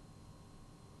 4th?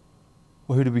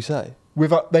 Well, who did we say? They've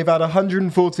had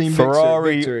 114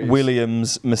 Ferrari, victories.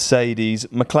 Williams, Mercedes,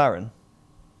 McLaren.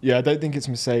 Yeah, I don't think it's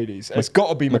Mercedes. It's got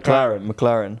to be McLaren.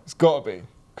 McLaren. It's got to be.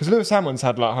 Because Lewis Hamilton's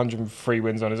had like 103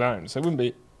 wins on his own, so it wouldn't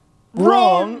be...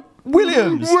 Wrong!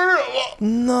 Williams!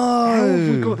 No! How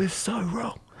have we got this so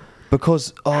wrong?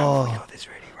 Because, How have we got this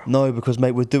really wrong? no, because,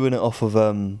 mate, we're doing it off of,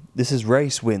 this is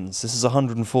race wins. This is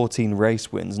 114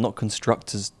 race wins, not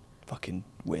constructors fucking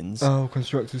wins. Oh,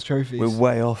 Constructors' Trophies. We're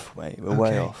way off, mate. We're way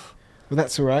Okay. off. Well,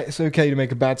 that's all right. It's okay to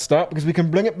make a bad start because we can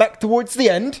bring it back towards the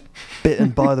end.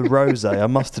 Bitten by the rosé, I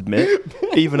must admit.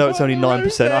 Even though it's only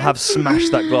 9%, I have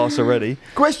smashed that glass already.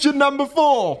 Question number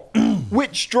 4.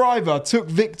 Which driver took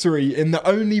victory in the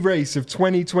only race of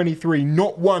 2023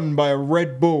 not won by a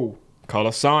Red Bull?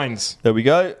 Carlos Sainz. There we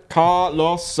go.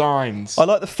 Carlos Sainz. I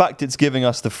like the fact it's giving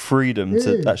us the freedom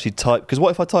to actually type. Because what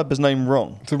if I type his name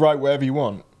wrong? To write whatever you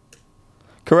want.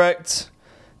 Correct.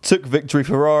 Took victory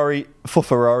for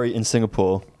Ferrari in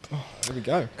Singapore. Oh, there we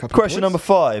go. Question number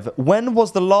 5. When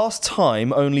was the last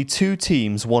time only 2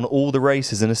 teams won all the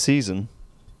races in a season?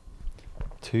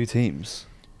 2 teams.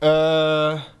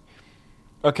 Okay,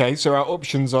 so our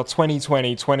options are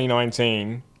 2020,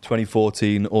 2019.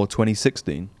 2014 or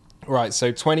 2016. Right,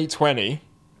 so 2020.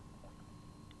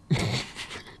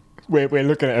 we're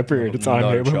looking at a period of time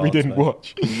here when we didn't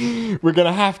watch. We're going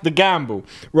to have to gamble.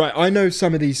 Right, I know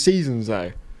some of these seasons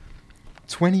though.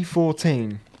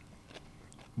 2014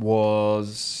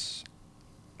 was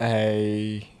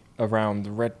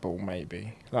around Red Bull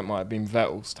maybe. That might have been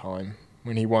Vettel's time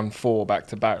when he won 4 back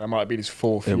to back. That might have been his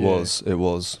 4th year. It was.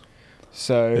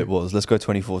 So it was. Let's go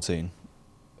 2014.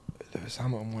 Lewis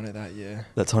Hamilton won it that year.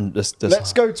 Let's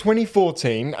go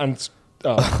 2014 and...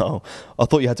 Oh, I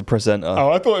thought you had to press enter.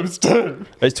 Oh, I thought it was 2.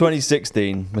 It's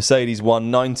 2016. Mercedes won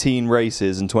 19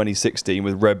 races in 2016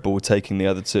 with Red Bull taking the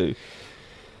other 2.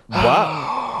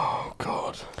 Wow. Oh,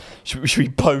 God. Should we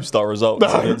post our results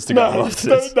on Instagram after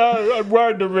this? No, I'm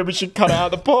worried that we should cut it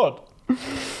out of the pod.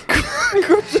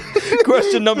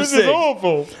 Question number 6. This is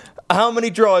awful. How many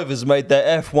drivers made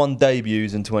their F1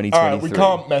 debuts in 2023? All right, we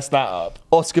can't mess that up.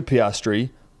 Oscar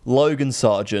Piastri, Logan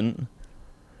Sargent,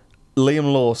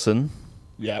 Liam Lawson,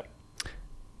 Yep.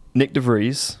 Nick De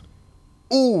Vries.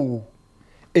 Ooh.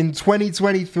 In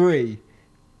 2023,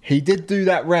 he did do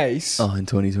that race. Oh, in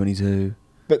 2022.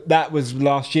 But that was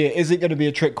last year. Is it going to be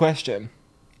a trick question?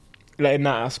 Like in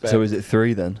that aspect. So is it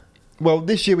 3 then? Well,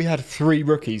 this year we had 3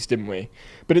 rookies, didn't we?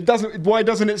 But it doesn't. Why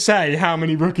doesn't it say how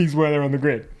many rookies were there on the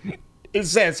grid? It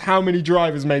says how many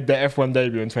drivers made their F1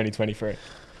 debut in 2023.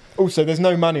 Also, there's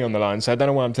no money on the line, so I don't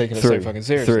know why I'm taking it so fucking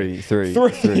seriously. 3.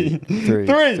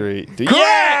 Correct!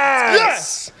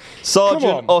 Yes!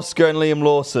 Sargent, Oscar, and Liam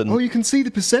Lawson. Oh, you can see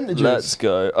the percentages. Let's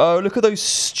go. Oh, look at those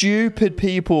stupid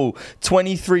people.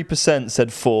 23%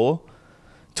 said 4.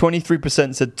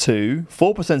 23% said 2.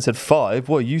 4% said 5.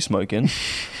 What are you smoking?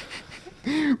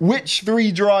 Which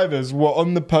 3 drivers were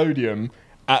on the podium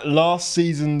at last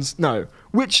season's... No.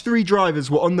 Which 3 drivers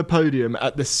were on the podium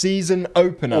at the season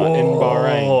opener in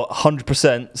Bahrain?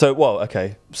 100%. So,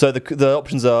 okay. So the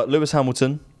options are Lewis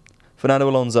Hamilton, Fernando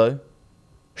Alonso,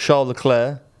 Charles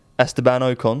Leclerc, Esteban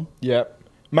Ocon. Yep.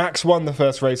 Max won the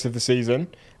first race of the season.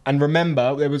 And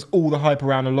remember, there was all the hype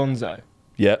around Alonso.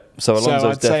 Yep. So Alonso's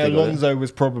I'd say definitely Alonso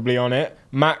was probably on it.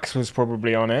 Max was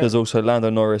probably on it. There's also Lando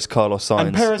Norris, Carlos Sainz,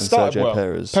 and Perez started Sergio well.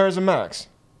 Perez. Perez and Max.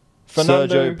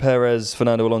 Sergio Perez,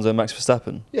 Fernando Alonso, Max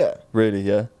Verstappen. Yeah. Really,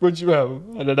 yeah. I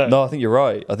don't know. No, I think you're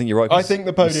right. I think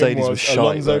the podium Mercedes was shite,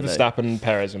 Alonso, weren't they? Verstappen,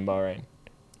 Perez and Bahrain.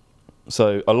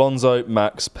 So, Alonso,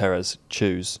 Max, Perez.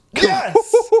 Choose. Yes!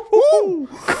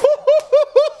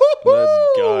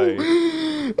 Let's go.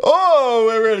 Oh,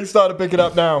 we're really starting to pick it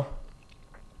up now.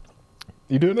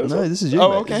 You doing it? No, this is you, Oh,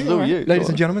 mate. okay. This is all you. Ladies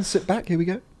and gentlemen, sit back. Here we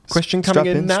go. Question coming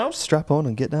in now. Strap on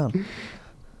and get down.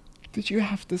 Did you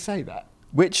have to say that?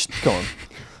 Go on.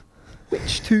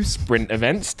 Which 2 sprint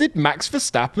events did Max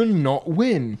Verstappen not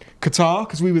win? Qatar,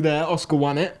 because we were there. Oscar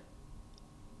won it.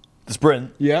 The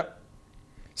sprint? Yep.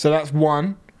 So that's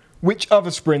 1. Which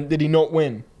other sprint did he not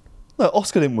win? No,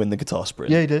 Oscar didn't win the Qatar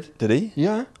sprint. Yeah, he did. Did he?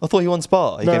 Yeah. I thought he won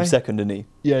Spa. He No. came second, didn't he?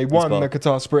 Yeah, he won Spa. the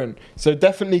Qatar sprint. So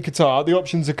definitely Qatar. The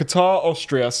options are Qatar,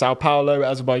 Austria, Sao Paulo,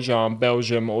 Azerbaijan,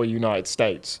 Belgium, or United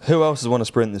States. Who else has won a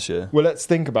sprint this year? Well, let's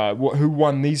think about it. Who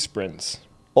won these sprints?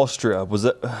 Austria, was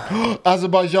it?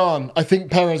 Azerbaijan. I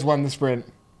think Perez won the sprint.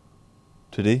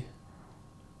 Did he?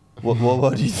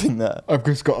 Why do you think that? I've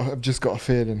just got a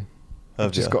feeling.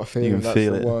 I've just got a feeling You can that's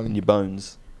feel the it one. in your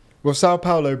bones. Well, Sao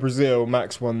Paulo, Brazil,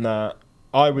 Max won that.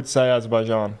 I would say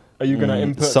Azerbaijan. Are you going to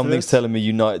input Something's this? telling me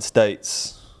United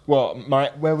States. What?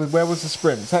 Where was the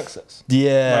sprint? Texas?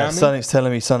 Yeah, Miami? something's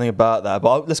telling me something about that.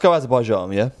 But let's go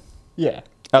Azerbaijan, yeah? Yeah.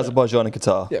 Azerbaijan and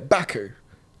Qatar. Yeah, Baku.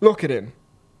 Lock it in.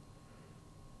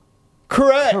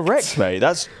 Correct, mate.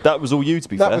 That was all you, to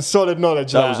be fair. That was solid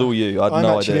knowledge. That was all you. I had I'm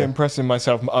no actually idea. impressing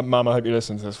myself. Mum, I hope you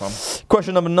listen to this one.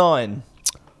 Question number 9.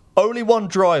 Only one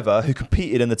driver who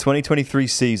competed in the 2023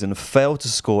 season failed to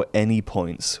score any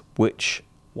points. Which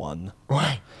one?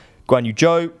 Why? Guan Yu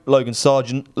Zhou, Logan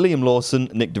Sargent, Liam Lawson,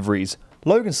 Nick De Vries.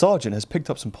 Logan Sargent has picked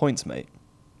up some points, mate.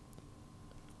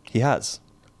 He has.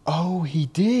 Oh, he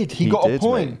did. He got a did,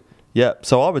 point. mate. Yeah,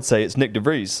 so I would say it's Nick De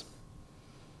Vries.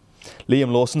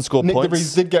 Liam Lawson scored Nick points. De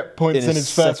Vries did get points in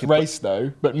his first second race,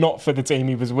 though, but not for the team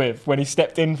he was with. When he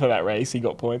stepped in for that race, he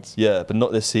got points. Yeah, but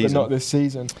not this season. But not this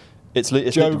season. It's Joe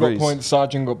Nick De got Vries. points,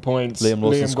 Sargent got points, Liam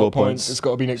Lawson got scored points. It's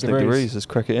got to be Nick It's De Nick De Vries. Vries. Let's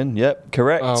crack it in. Yep,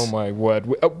 correct. Oh, my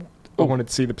word. I wanted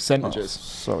to see the percentages.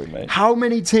 Sorry, mate. How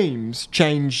many teams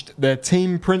changed their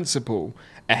team principal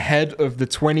ahead of the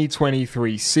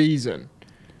 2023 season?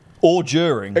 Or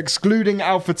during. Excluding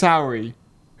AlphaTauri,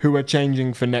 who are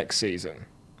changing for next season.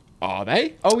 Are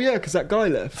they? Oh, yeah, because that guy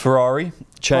left. Ferrari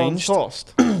changed.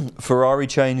 Lost. Ferrari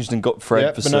changed and got Fred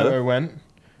Yep, Vasseur. Bonotto went.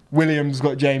 Williams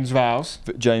got James Vowles.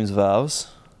 James Vowles.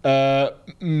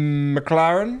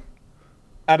 McLaren,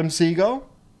 Adam Seagull.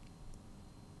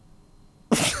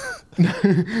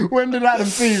 When did Adam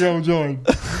Seagull join?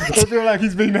 I feel like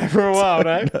he's been there for a while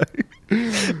now.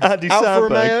 Andy Alfa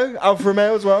Sandberg.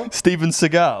 Romeo as well. Steven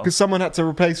Seagal. Because someone had to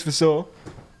replace Vasseur.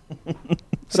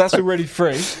 So that's already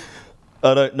 3.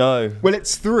 I don't know. Well,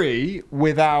 it's 3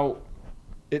 without...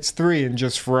 It's 3 in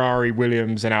just Ferrari,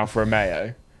 Williams and Alfa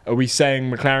Romeo. Are we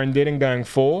saying McLaren did and going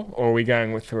 4, or are we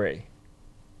going with 3?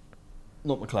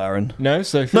 Not McLaren. No,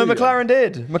 so 3. No, McLaren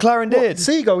did. McLaren did.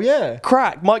 Seagull, yeah.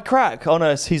 Mike Crack. Oh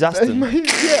no, he's Aston.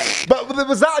 Yeah, but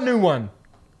was that a new one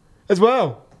as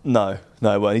well? No,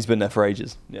 well, he's been there for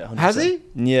ages. Yeah, 100%. Has he?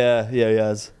 Yeah, he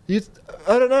has.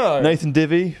 I don't know. Nathan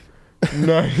Divvy.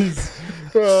 No, he's...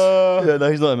 Yeah, no,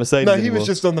 he's not a Mercedes no, he anymore. was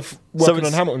just on working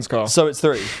on Hamilton's car. So it's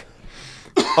 3.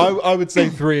 I would say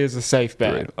 3 is a safe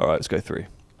bet. 3. All right, let's go 3.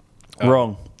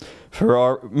 Wrong.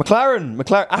 Ferrari, McLaren,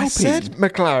 Alpine. I said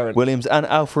McLaren. Williams and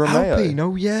Alfa Romeo. Alpine,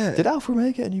 oh yeah. Did Alfa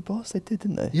Romeo get a new boss? They did,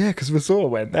 didn't they? Yeah, because Vasseur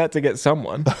went. They had to get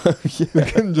someone. They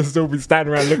couldn't just all be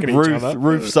standing around looking at each other.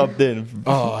 Ruth subbed in.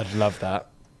 Oh, I'd love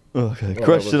that. Okay,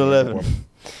 question 11.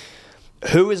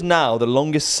 Who is now the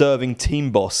longest serving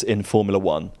team boss in Formula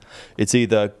 1? It's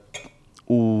either...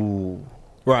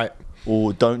 Right.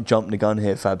 Don't jump the gun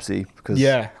here, Fabsy. Because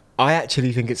Yeah, I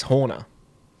actually think it's Horner.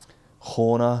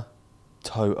 Horner,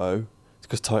 Toto. It's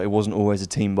because Toto wasn't always a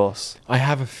team boss. I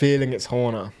have a feeling it's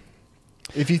Horner.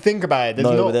 If you think about it,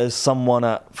 But there's someone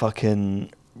at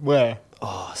fucking... Where?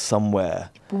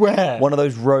 Somewhere. Where? One of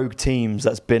those rogue teams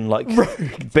that's been like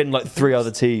 3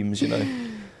 other teams, you know.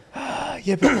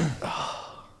 Yeah, but...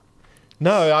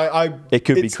 No, It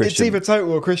could be Christian. It's either Toto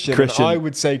or Christian. Christian. I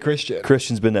would say Christian.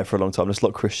 Christian's been there for a long time. Let's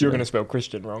lock Christian. You're going to spell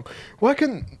Christian wrong. Why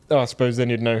couldn't... Oh, I suppose then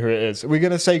you'd know who it is. Are we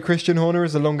going to say Christian Horner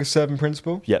is the longest serving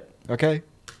principal? Yep. Okay.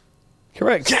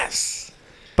 Correct. Yes!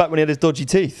 Back when he had his dodgy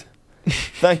teeth.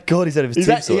 Thank God he's out of his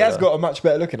teeth. He has got a much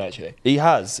better looking, actually. He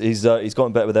has. He's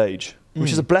gotten better with age,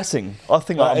 which is a blessing. I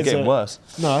think I'm getting worse.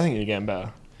 No, I think you're getting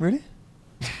better. Really?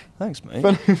 Thanks, mate.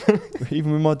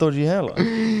 Even with my dodgy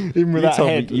hairline. Even with that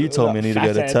head. You told me I need to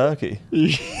go to Turkey.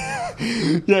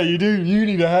 Yeah, you do. You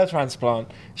need a hair transplant.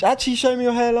 Actually, show me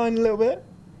your hairline a little bit.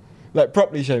 Like,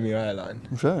 properly show me your hairline.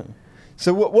 Sure.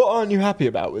 So what aren't you happy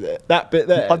about with it? That bit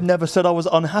there? I've never said I was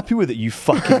unhappy with it, you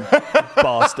fucking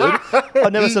bastard. I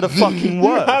never said a fucking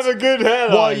word. You have a good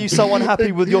hairline. Why are you so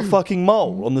unhappy with your fucking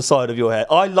mole on the side of your hair?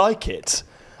 I like it.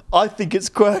 I think it's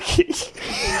quirky.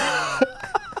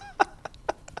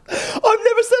 I've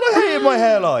never said I hated my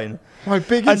hairline. My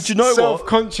biggest And do you know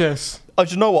self-conscious. Do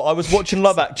you know what? I was watching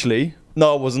Love Actually.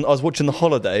 No, I wasn't. I was watching The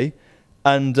Holiday.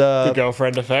 And The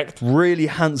girlfriend effect. really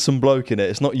handsome bloke in it.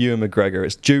 It's not Ewan McGregor.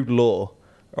 It's Jude Law.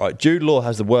 Right, Jude Law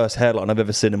has the worst hairline I've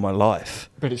ever seen in my life.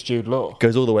 But it's Jude Law.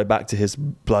 Goes all the way back to his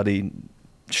bloody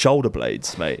shoulder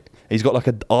blades, mate. He's got like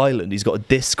an island. He's got a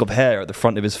disc of hair at the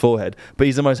front of his forehead. But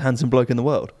he's the most handsome bloke in the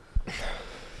world.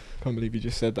 Can't believe you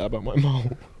just said that about my mole.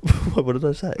 What did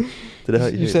I say? Did I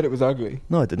hurt you? You said it was ugly.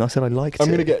 No, I didn't. I said I liked it.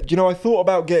 I'm gonna get. Do you know? I thought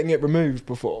about getting it removed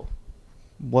before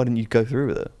Why didn't you go through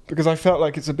with it? because I felt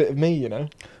like it's a bit of me. You know.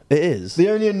 It is. The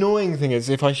only annoying thing is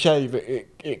if I shave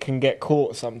it can get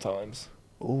caught sometimes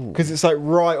because it's like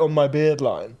right on my beard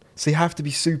line. So you have to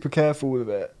be super careful with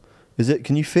it. Is it?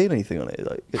 Can you feel anything on it?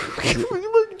 Like, is it What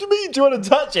do you mean? Do you want to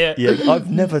touch it? yeah, I've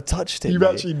never touched it. You've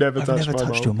mate. actually never I've touched never my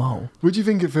touched mole. your mole. What do you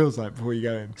think it feels like before you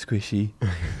go in? Squishy.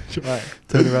 Right.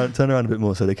 Turn around a bit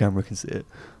more so the camera can see it.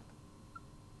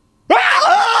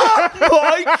 Oh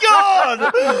my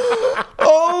god!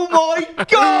 Oh my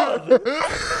god!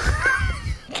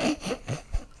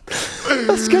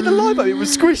 That scared the life out of me. It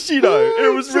was squishy though.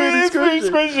 It was really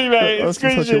squishy, mate. Let's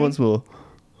touch it once more.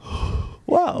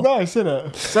 Wow. Nice, isn't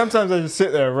it? Sometimes I just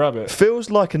sit there and rub it. Feels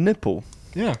like a nipple.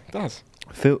 Yeah, it does.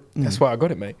 That's why I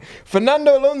got it, mate.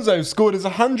 Fernando Alonso scored his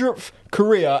 100th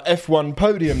career F1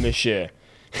 podium this year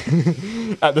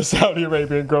at the Saudi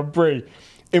Arabian Grand Prix.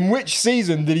 In which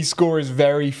season did he score his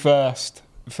very first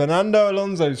Fernando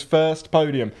Alonso's first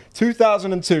podium.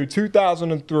 2002,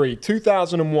 2003,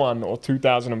 2001, or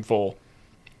 2004?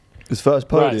 His first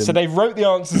podium. Right, so they wrote the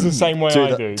answers the same way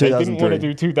I do. They didn't want to 2003.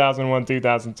 do 2001,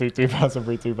 2002,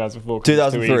 2003, 2004.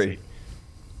 2003.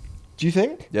 Do you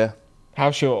think? Yeah.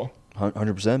 How sure?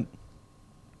 100%.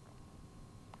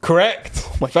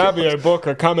 Correct. my Fabio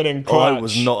Bocca coming in clutch. I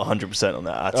was not 100% on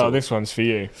that at all. Oh, this one's for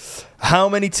you. How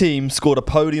many teams scored a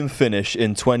podium finish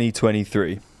in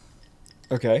 2023?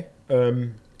 Okay.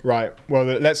 Right. Well,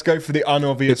 let's go for the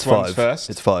unobvious It's ones 5. first.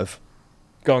 It's 5.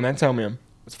 Go on then. Tell me them.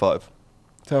 It's 5.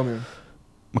 Tell me them.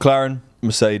 McLaren,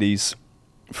 Mercedes,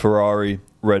 Ferrari,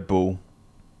 Red Bull,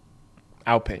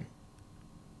 Alpine.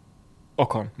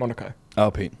 Ocon. Monaco.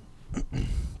 Alpine.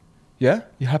 Yeah?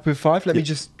 You happy with 5? Let me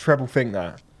just treble think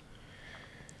that.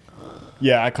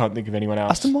 Yeah, I can't think of anyone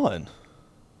else. Aston Martin.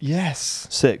 Yes.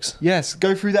 6. Yes.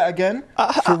 Go through that again.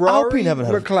 Ferrari, Alpine haven't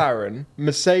had- McLaren,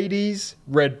 Mercedes,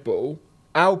 Red Bull,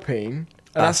 Alpine,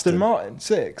 and Aston Martin.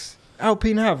 6.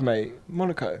 Alpine have, mate.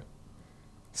 Monaco.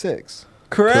 6.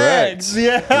 Correct.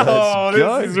 Yeah. Oh,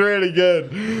 go. this is really good.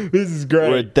 This is great.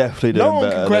 We're definitely doing No one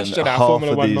better can question than our half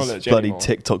Formula of 1 these knowledge bloody anymore.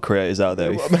 TikTok creators out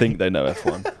there who think they know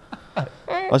F1.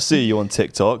 I see you on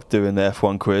TikTok doing the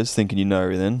F1 quiz, thinking you know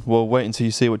everything. Well, wait until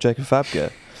you see what Jake and Fab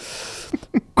get.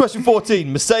 Question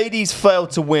 14. Mercedes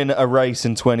failed to win a race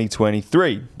in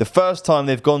 2023. The first time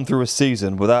they've gone through a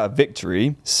season without a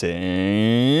victory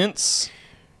since...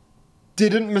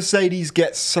 Didn't Mercedes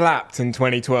get slapped in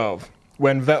 2012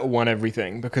 when Vettel won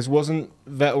everything? Because wasn't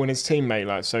Vettel and his teammate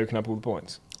like soaking up all the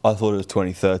points? I thought it was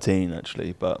 2013,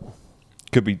 actually, but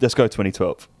could be. Let's go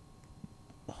 2012.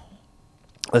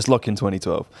 Let's lock in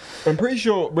 2012. I'm pretty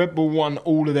sure Red Bull won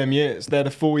all of them years. They're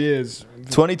the 4 years.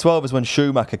 2012 is when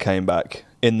Schumacher came back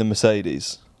in the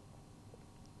Mercedes.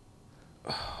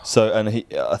 So, and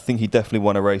I think he definitely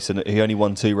won a race, and he only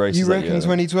won 2 races. You that reckon year.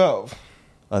 2012?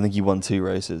 I think he won 2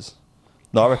 races.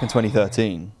 No, I reckon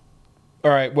 2013.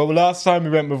 All right, well, last time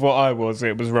we went with what I was,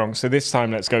 it was wrong. So this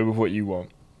time, let's go with what you want.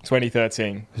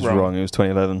 2013. It was wrong. It was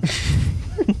 2011.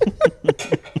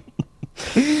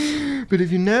 But if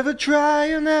you never try,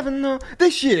 you'll never know.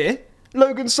 This year,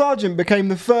 Logan Sargent became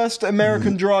the first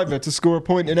American driver to score a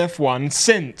point in F1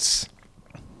 since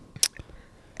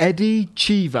Eddie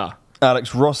Cheever,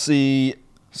 Alex Rossi,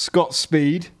 Scott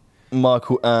Speed.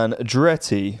 Michael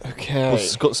Andretti. Okay. Was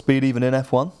Scott Speed even in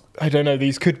F1? I don't know.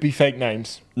 These could be fake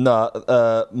names. No,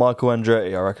 Michael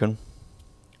Andretti, I reckon.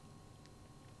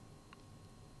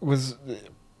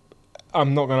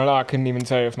 I'm not going to lie, I couldn't even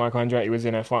tell you if Michael Andretti was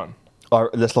in F1.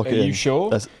 Let's lock Are it in. you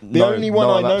sure? No, only one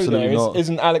I know absolutely there not.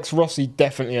 isn't Alex Rossi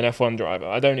definitely an F1 driver.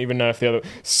 I don't even know if the other...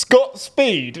 Scott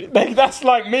Speed? That's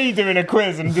like me doing a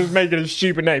quiz and just making a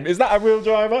stupid name. Is that a real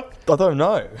driver? I don't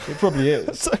know. It probably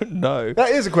is. I don't know.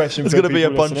 That is a question There's for going to be a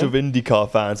people bunch of listening. IndyCar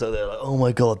fans out there like, oh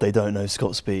my God, they don't know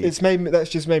Scott Speed. That's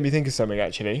just made me think of something,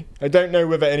 actually. I don't know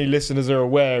whether any listeners are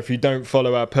aware if you don't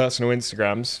follow our personal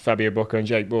Instagrams, Fabio Bocca and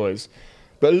Jake Boys.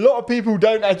 But a lot of people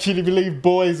don't actually believe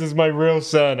Boys is my real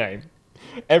surname.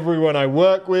 Everyone I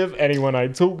work with, anyone I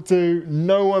talk to,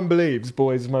 no one believes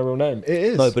Boys is my real name. It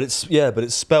is. No, but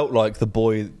it's spelt like the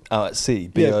boy out at sea.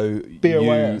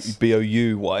 B-O-Y-S.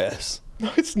 B-O-U-Y-S.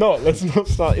 No, it's not. Let's not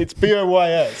start. It's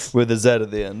B-O-Y-S. With a Z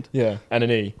at the end. Yeah, and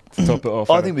an E to top it off.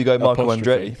 I think we go Michael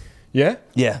Apostrophe. Andretti. Yeah?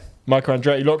 Yeah. Michael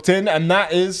Andretti locked in, and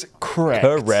that is correct.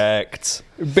 Correct.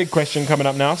 Big question coming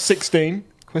up now. 16.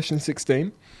 Question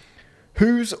 16.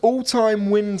 Whose all-time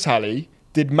win tally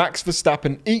did Max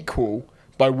Verstappen equal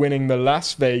by winning the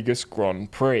Las Vegas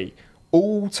Grand Prix?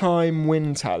 All-time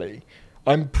win tally.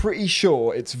 I'm pretty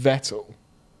sure it's Vettel.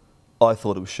 I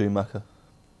thought it was Schumacher.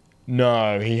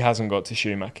 No, he hasn't got to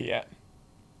Schumacher yet.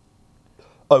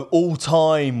 Oh,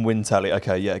 all-time win tally.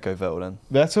 Okay, yeah, go Vettel then.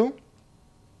 Vettel?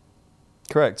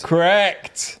 Correct.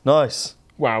 Correct. Nice.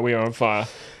 Wow, we are on fire.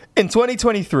 In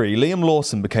 2023, Liam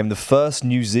Lawson became the first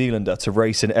New Zealander to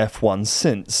race in F1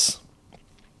 since...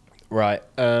 Right.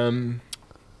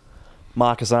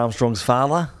 Marcus Armstrong's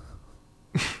father.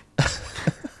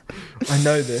 I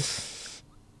know this.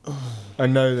 I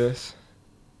know this.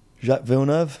 Jacques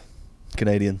Villeneuve.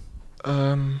 Canadian.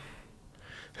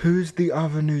 Who's the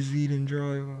other New Zealand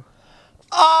driver?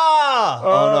 Ah!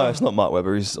 Oh no, it's not Mark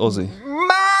Webber, he's Aussie.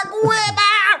 Mark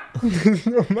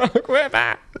Webber! Mark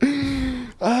Webber!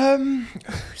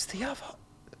 Who's the other?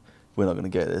 We're not going to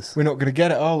get this. We're not going to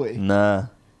get it, are we? Nah.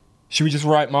 Should we just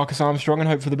write Marcus Armstrong and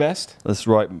hope for the best? Let's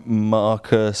write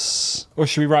Marcus... Or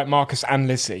should we write Marcus and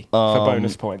Lissy for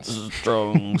bonus points?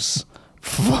 Armstrong's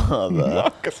father.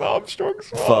 Marcus Armstrong's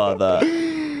Father.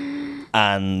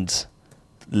 And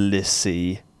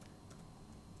Lissy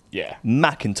Yeah.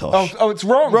 McIntosh. Oh, it's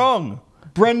wrong. Wrong.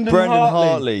 Brendan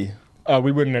Hartley. Oh,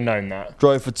 we wouldn't have known that.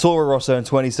 Drove for Toro Rosso in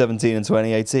 2017 and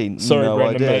 2018. Sorry, no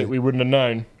Brendan, idea. mate, we wouldn't have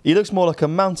known. He looks more like a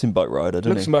mountain bike rider,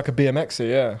 doesn't Looks he? like a BMXer,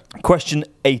 yeah. Question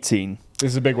 18.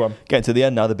 This is a big one. Getting to the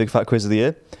end now, the big fat quiz of the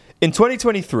year. In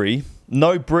 2023,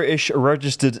 no British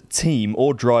registered team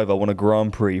or driver won a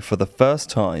Grand Prix for the first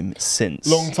time since.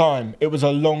 Long time. It was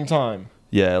a long time.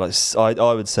 Yeah, like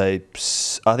I would say,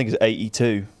 I think it's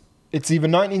 82. It's either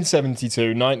 1972,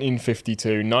 1952,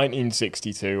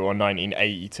 1962, or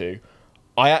 1982.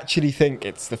 I actually think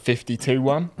it's the 52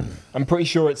 one. I'm pretty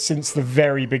sure it's since the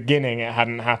very beginning it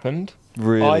hadn't happened.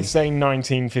 Really? I say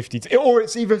 1952. Or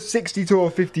it's either 62 or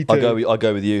 52. I'll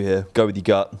go with you here. Go with your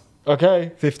gut.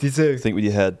 Okay, 52. Think with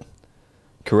your head.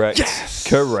 Correct. Yes!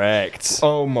 Correct.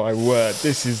 Oh my word,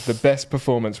 this is the best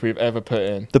performance we've ever put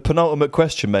in. The penultimate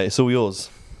question, mate. It's all yours.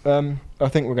 I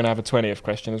think we're going to have a 20th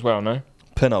question as well, no?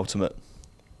 Penultimate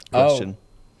question.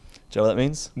 Do you know what that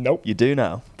means? Nope. You do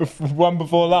now. One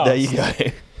before last. There you go.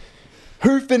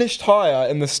 Who finished higher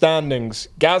in the standings,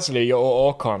 Gasly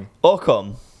or Ocon?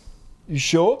 Ocon. You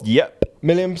sure? Yep.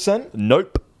 $1,000,000%?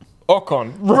 Nope.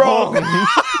 Ocon. Wrong! To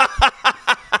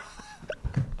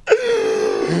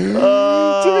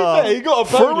be fair, he got a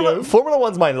podium. Formula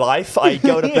One's my life. I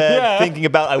go to bed thinking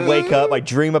about it. I wake up. I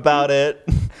dream about it.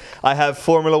 I have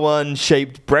Formula One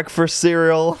shaped breakfast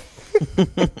cereal.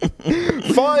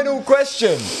 Final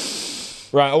question.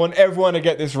 Right, I want everyone to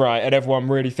get this right and everyone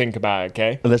really think about it,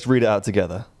 okay? And let's read it out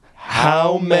together.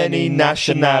 How many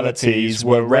nationalities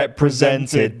were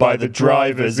represented by the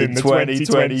drivers in the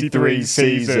 2023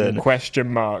 season?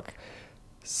 Question mark.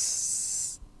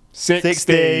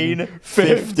 16,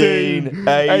 15,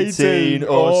 18,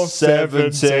 or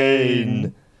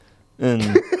 17?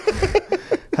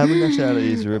 How many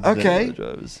nationalities are represented by the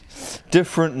drivers?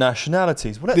 Different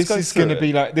nationalities. Well, this is going to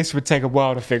be like, this would take a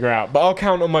while to figure out, but I'll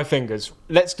count on my fingers.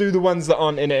 Let's do the ones that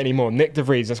aren't in it anymore. Nick De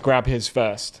Vries, let's grab his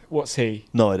first. What's he?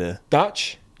 No idea.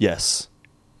 Dutch? Yes.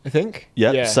 I think?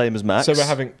 Yep, Yeah. same as Max. So we're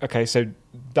having, okay, so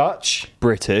Dutch,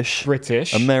 British,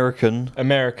 American,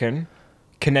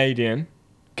 Canadian,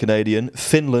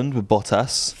 Finland with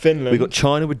Bottas. Finland. We got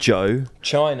China with Joe.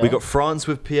 China. We got France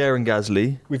with Pierre and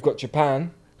Gasly. We've got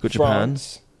Japan. Got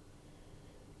France. Japan.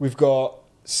 We've got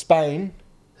Spain.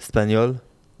 Espanol.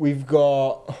 We've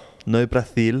got No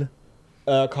Brazil.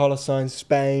 Carlos Sainz,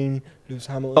 Spain. Lewis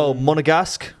Hamilton. Oh,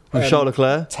 Monegasque with Charles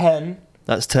Leclerc. 10.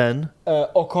 That's 10.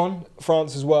 Ocon,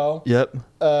 France as well. Yep.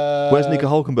 Where's Nico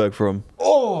Hulkenberg from?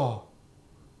 Oh!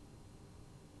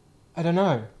 I don't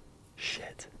know.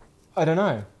 Shit. I don't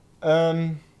know.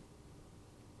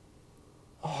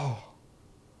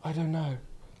 I don't know.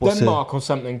 What's Denmark or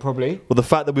something, probably. Well, the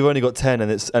fact that we've only got 10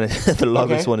 and the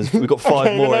lowest one is we've got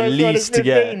 5 more at least to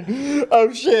get.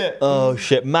 Oh shit. Oh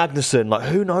shit, Magnussen. Like,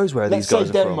 who knows where Let's these guys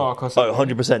say are Denmark from? or something. Oh,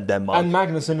 100% Denmark. And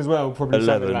Magnussen as well, probably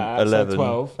 11, something like that. 11, So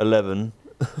 12. 11.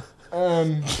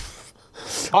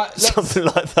 Something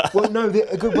like that. Well, no,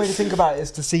 a good way to think about it is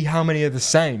to see how many are the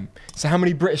same. So how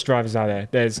many British drivers are there?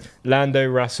 There's Lando,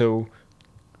 Russell.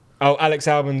 Oh, Alex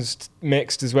Albon's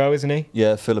mixed as well, isn't he?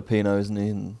 Yeah, Filipino, isn't he?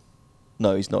 And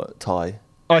no, he's not. Thai.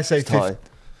 I say Thai.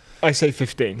 I say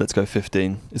 15. Let's go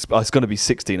 15. It's going to be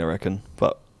 16, I reckon.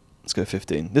 But let's go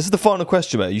 15. This is the final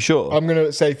question, mate. Are you sure? I'm going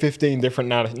to say 15 different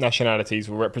nationalities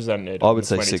were represented. I would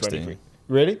say 16.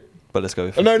 Really? But let's go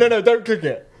with 15. No, don't click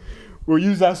it. We'll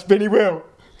use our spinny wheel.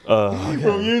 Okay.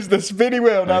 We'll use the spinny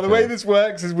wheel. Now, the way this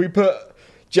works is we put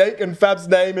Jake and Fab's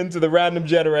name into the random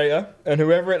generator, and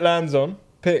whoever it lands on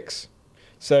picks.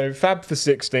 So Fab for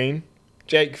 16,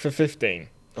 Jake for 15.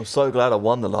 I'm so glad I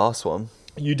won the last one.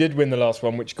 You did win the last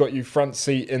one, which got you front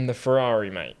seat in the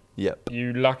Ferrari, mate. Yep.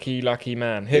 You lucky, lucky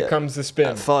man. Here comes the spin.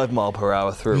 At 5 mile per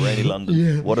hour through rainy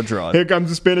London. What a drive. Here comes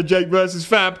the spin of Jake versus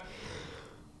Fab.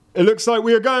 It looks like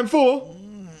we are going for...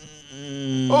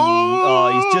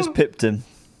 Oh, he's just pipped him.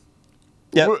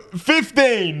 Yep.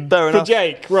 15 Fair enough. for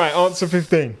Jake. Right, answer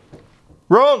 15.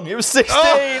 Wrong. It was 16.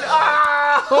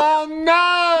 Oh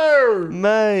no!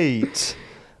 Mate.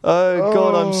 Oh,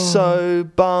 God, I'm so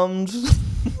bummed.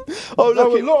 Oh,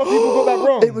 look, a lot of people got that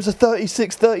wrong. It was a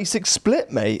 36-36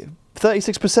 split, mate.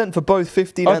 36% for both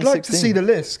 15 and 16. I'd like to see the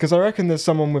list, because I reckon there's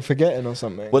someone we're forgetting or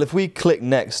something. Well, if we click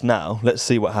next now, let's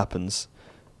see what happens.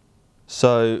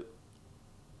 So...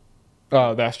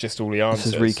 Oh, that's just all the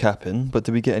answers. This is recapping, but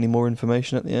did we get any more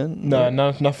information at the end? No,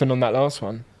 nothing on that last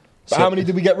one. But how many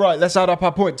did we get right? Let's add up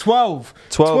our point. 12.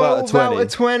 12 out of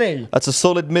 20. That's a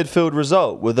solid midfield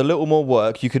result. With a little more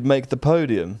work, you could make the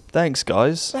podium. Thanks,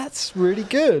 guys. That's really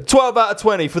good. 12 out of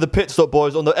 20 for the Pit Stop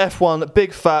Boys on the F1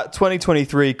 Big Fat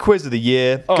 2023 Quiz of the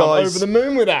Year. Oh, guys, I'm over the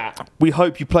moon with that. we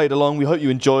hope you played along. We hope you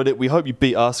enjoyed it. We hope you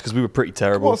beat us because we were pretty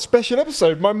terrible. What a special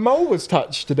episode. My mole was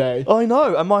touched today. I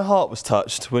know, and my heart was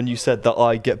touched when you said that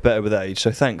I get better with age.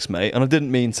 So thanks, mate. And I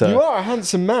didn't mean to. You are a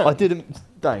handsome man.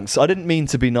 Thanks. I didn't mean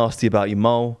to be nasty about your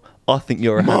mole. I think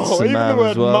you're a handsome even man the word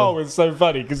as well. mole is so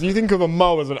funny because you think of a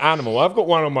mole as an animal. I've got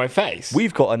one on my face.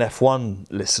 We've got an F1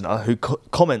 listener who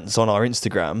comments on our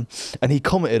Instagram, and he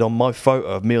commented on my photo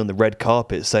of me on the red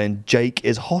carpet saying Jake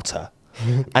is hotter.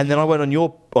 And then I went on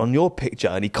your picture,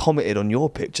 and he commented on your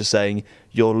picture saying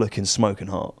you're looking smoking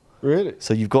hot. Really?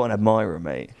 So you've got an admirer,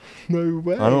 mate. No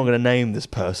way. I'm not going to name this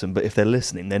person, but if they're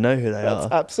listening, they know who they are.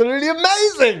 That's absolutely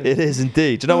amazing. It is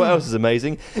indeed. Do you know what else is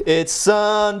amazing? It's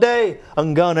Sunday.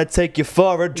 I'm gonna take you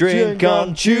for a drink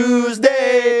on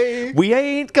Tuesday. We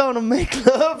ain't gonna make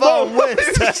love on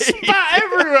Wednesday. Spat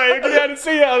everywhere. You can't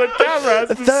see it on the camera.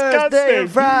 It's Thursday, disgusting.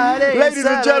 Friday, Ladies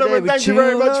and gentlemen, thank you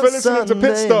very much for listening to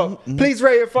Pit Stop. Please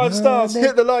rate it 5 stars.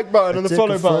 Hit the like button and the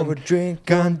follow button. For a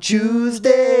drink on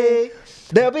Tuesday.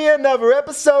 There'll be another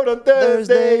episode on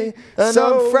Thursday. And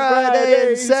on Friday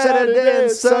and Saturday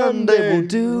and Sunday we'll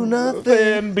do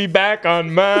nothing. Be back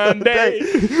on Monday.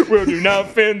 We'll do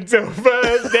nothing till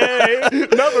Thursday.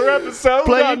 Another episode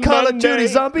Playing on Call of Monday. Duty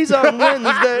Zombies on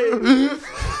Wednesday.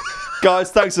 Guys,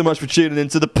 thanks so much for tuning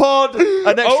into the pod.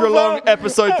 An extra long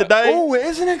episode today. Oh, it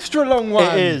is an extra long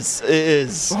one. It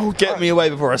is. Oh, get me away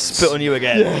before I spit on you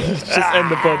again. Just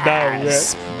end the pod now. Yeah.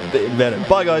 Spit in venom.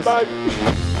 Bye, guys.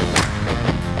 Bye.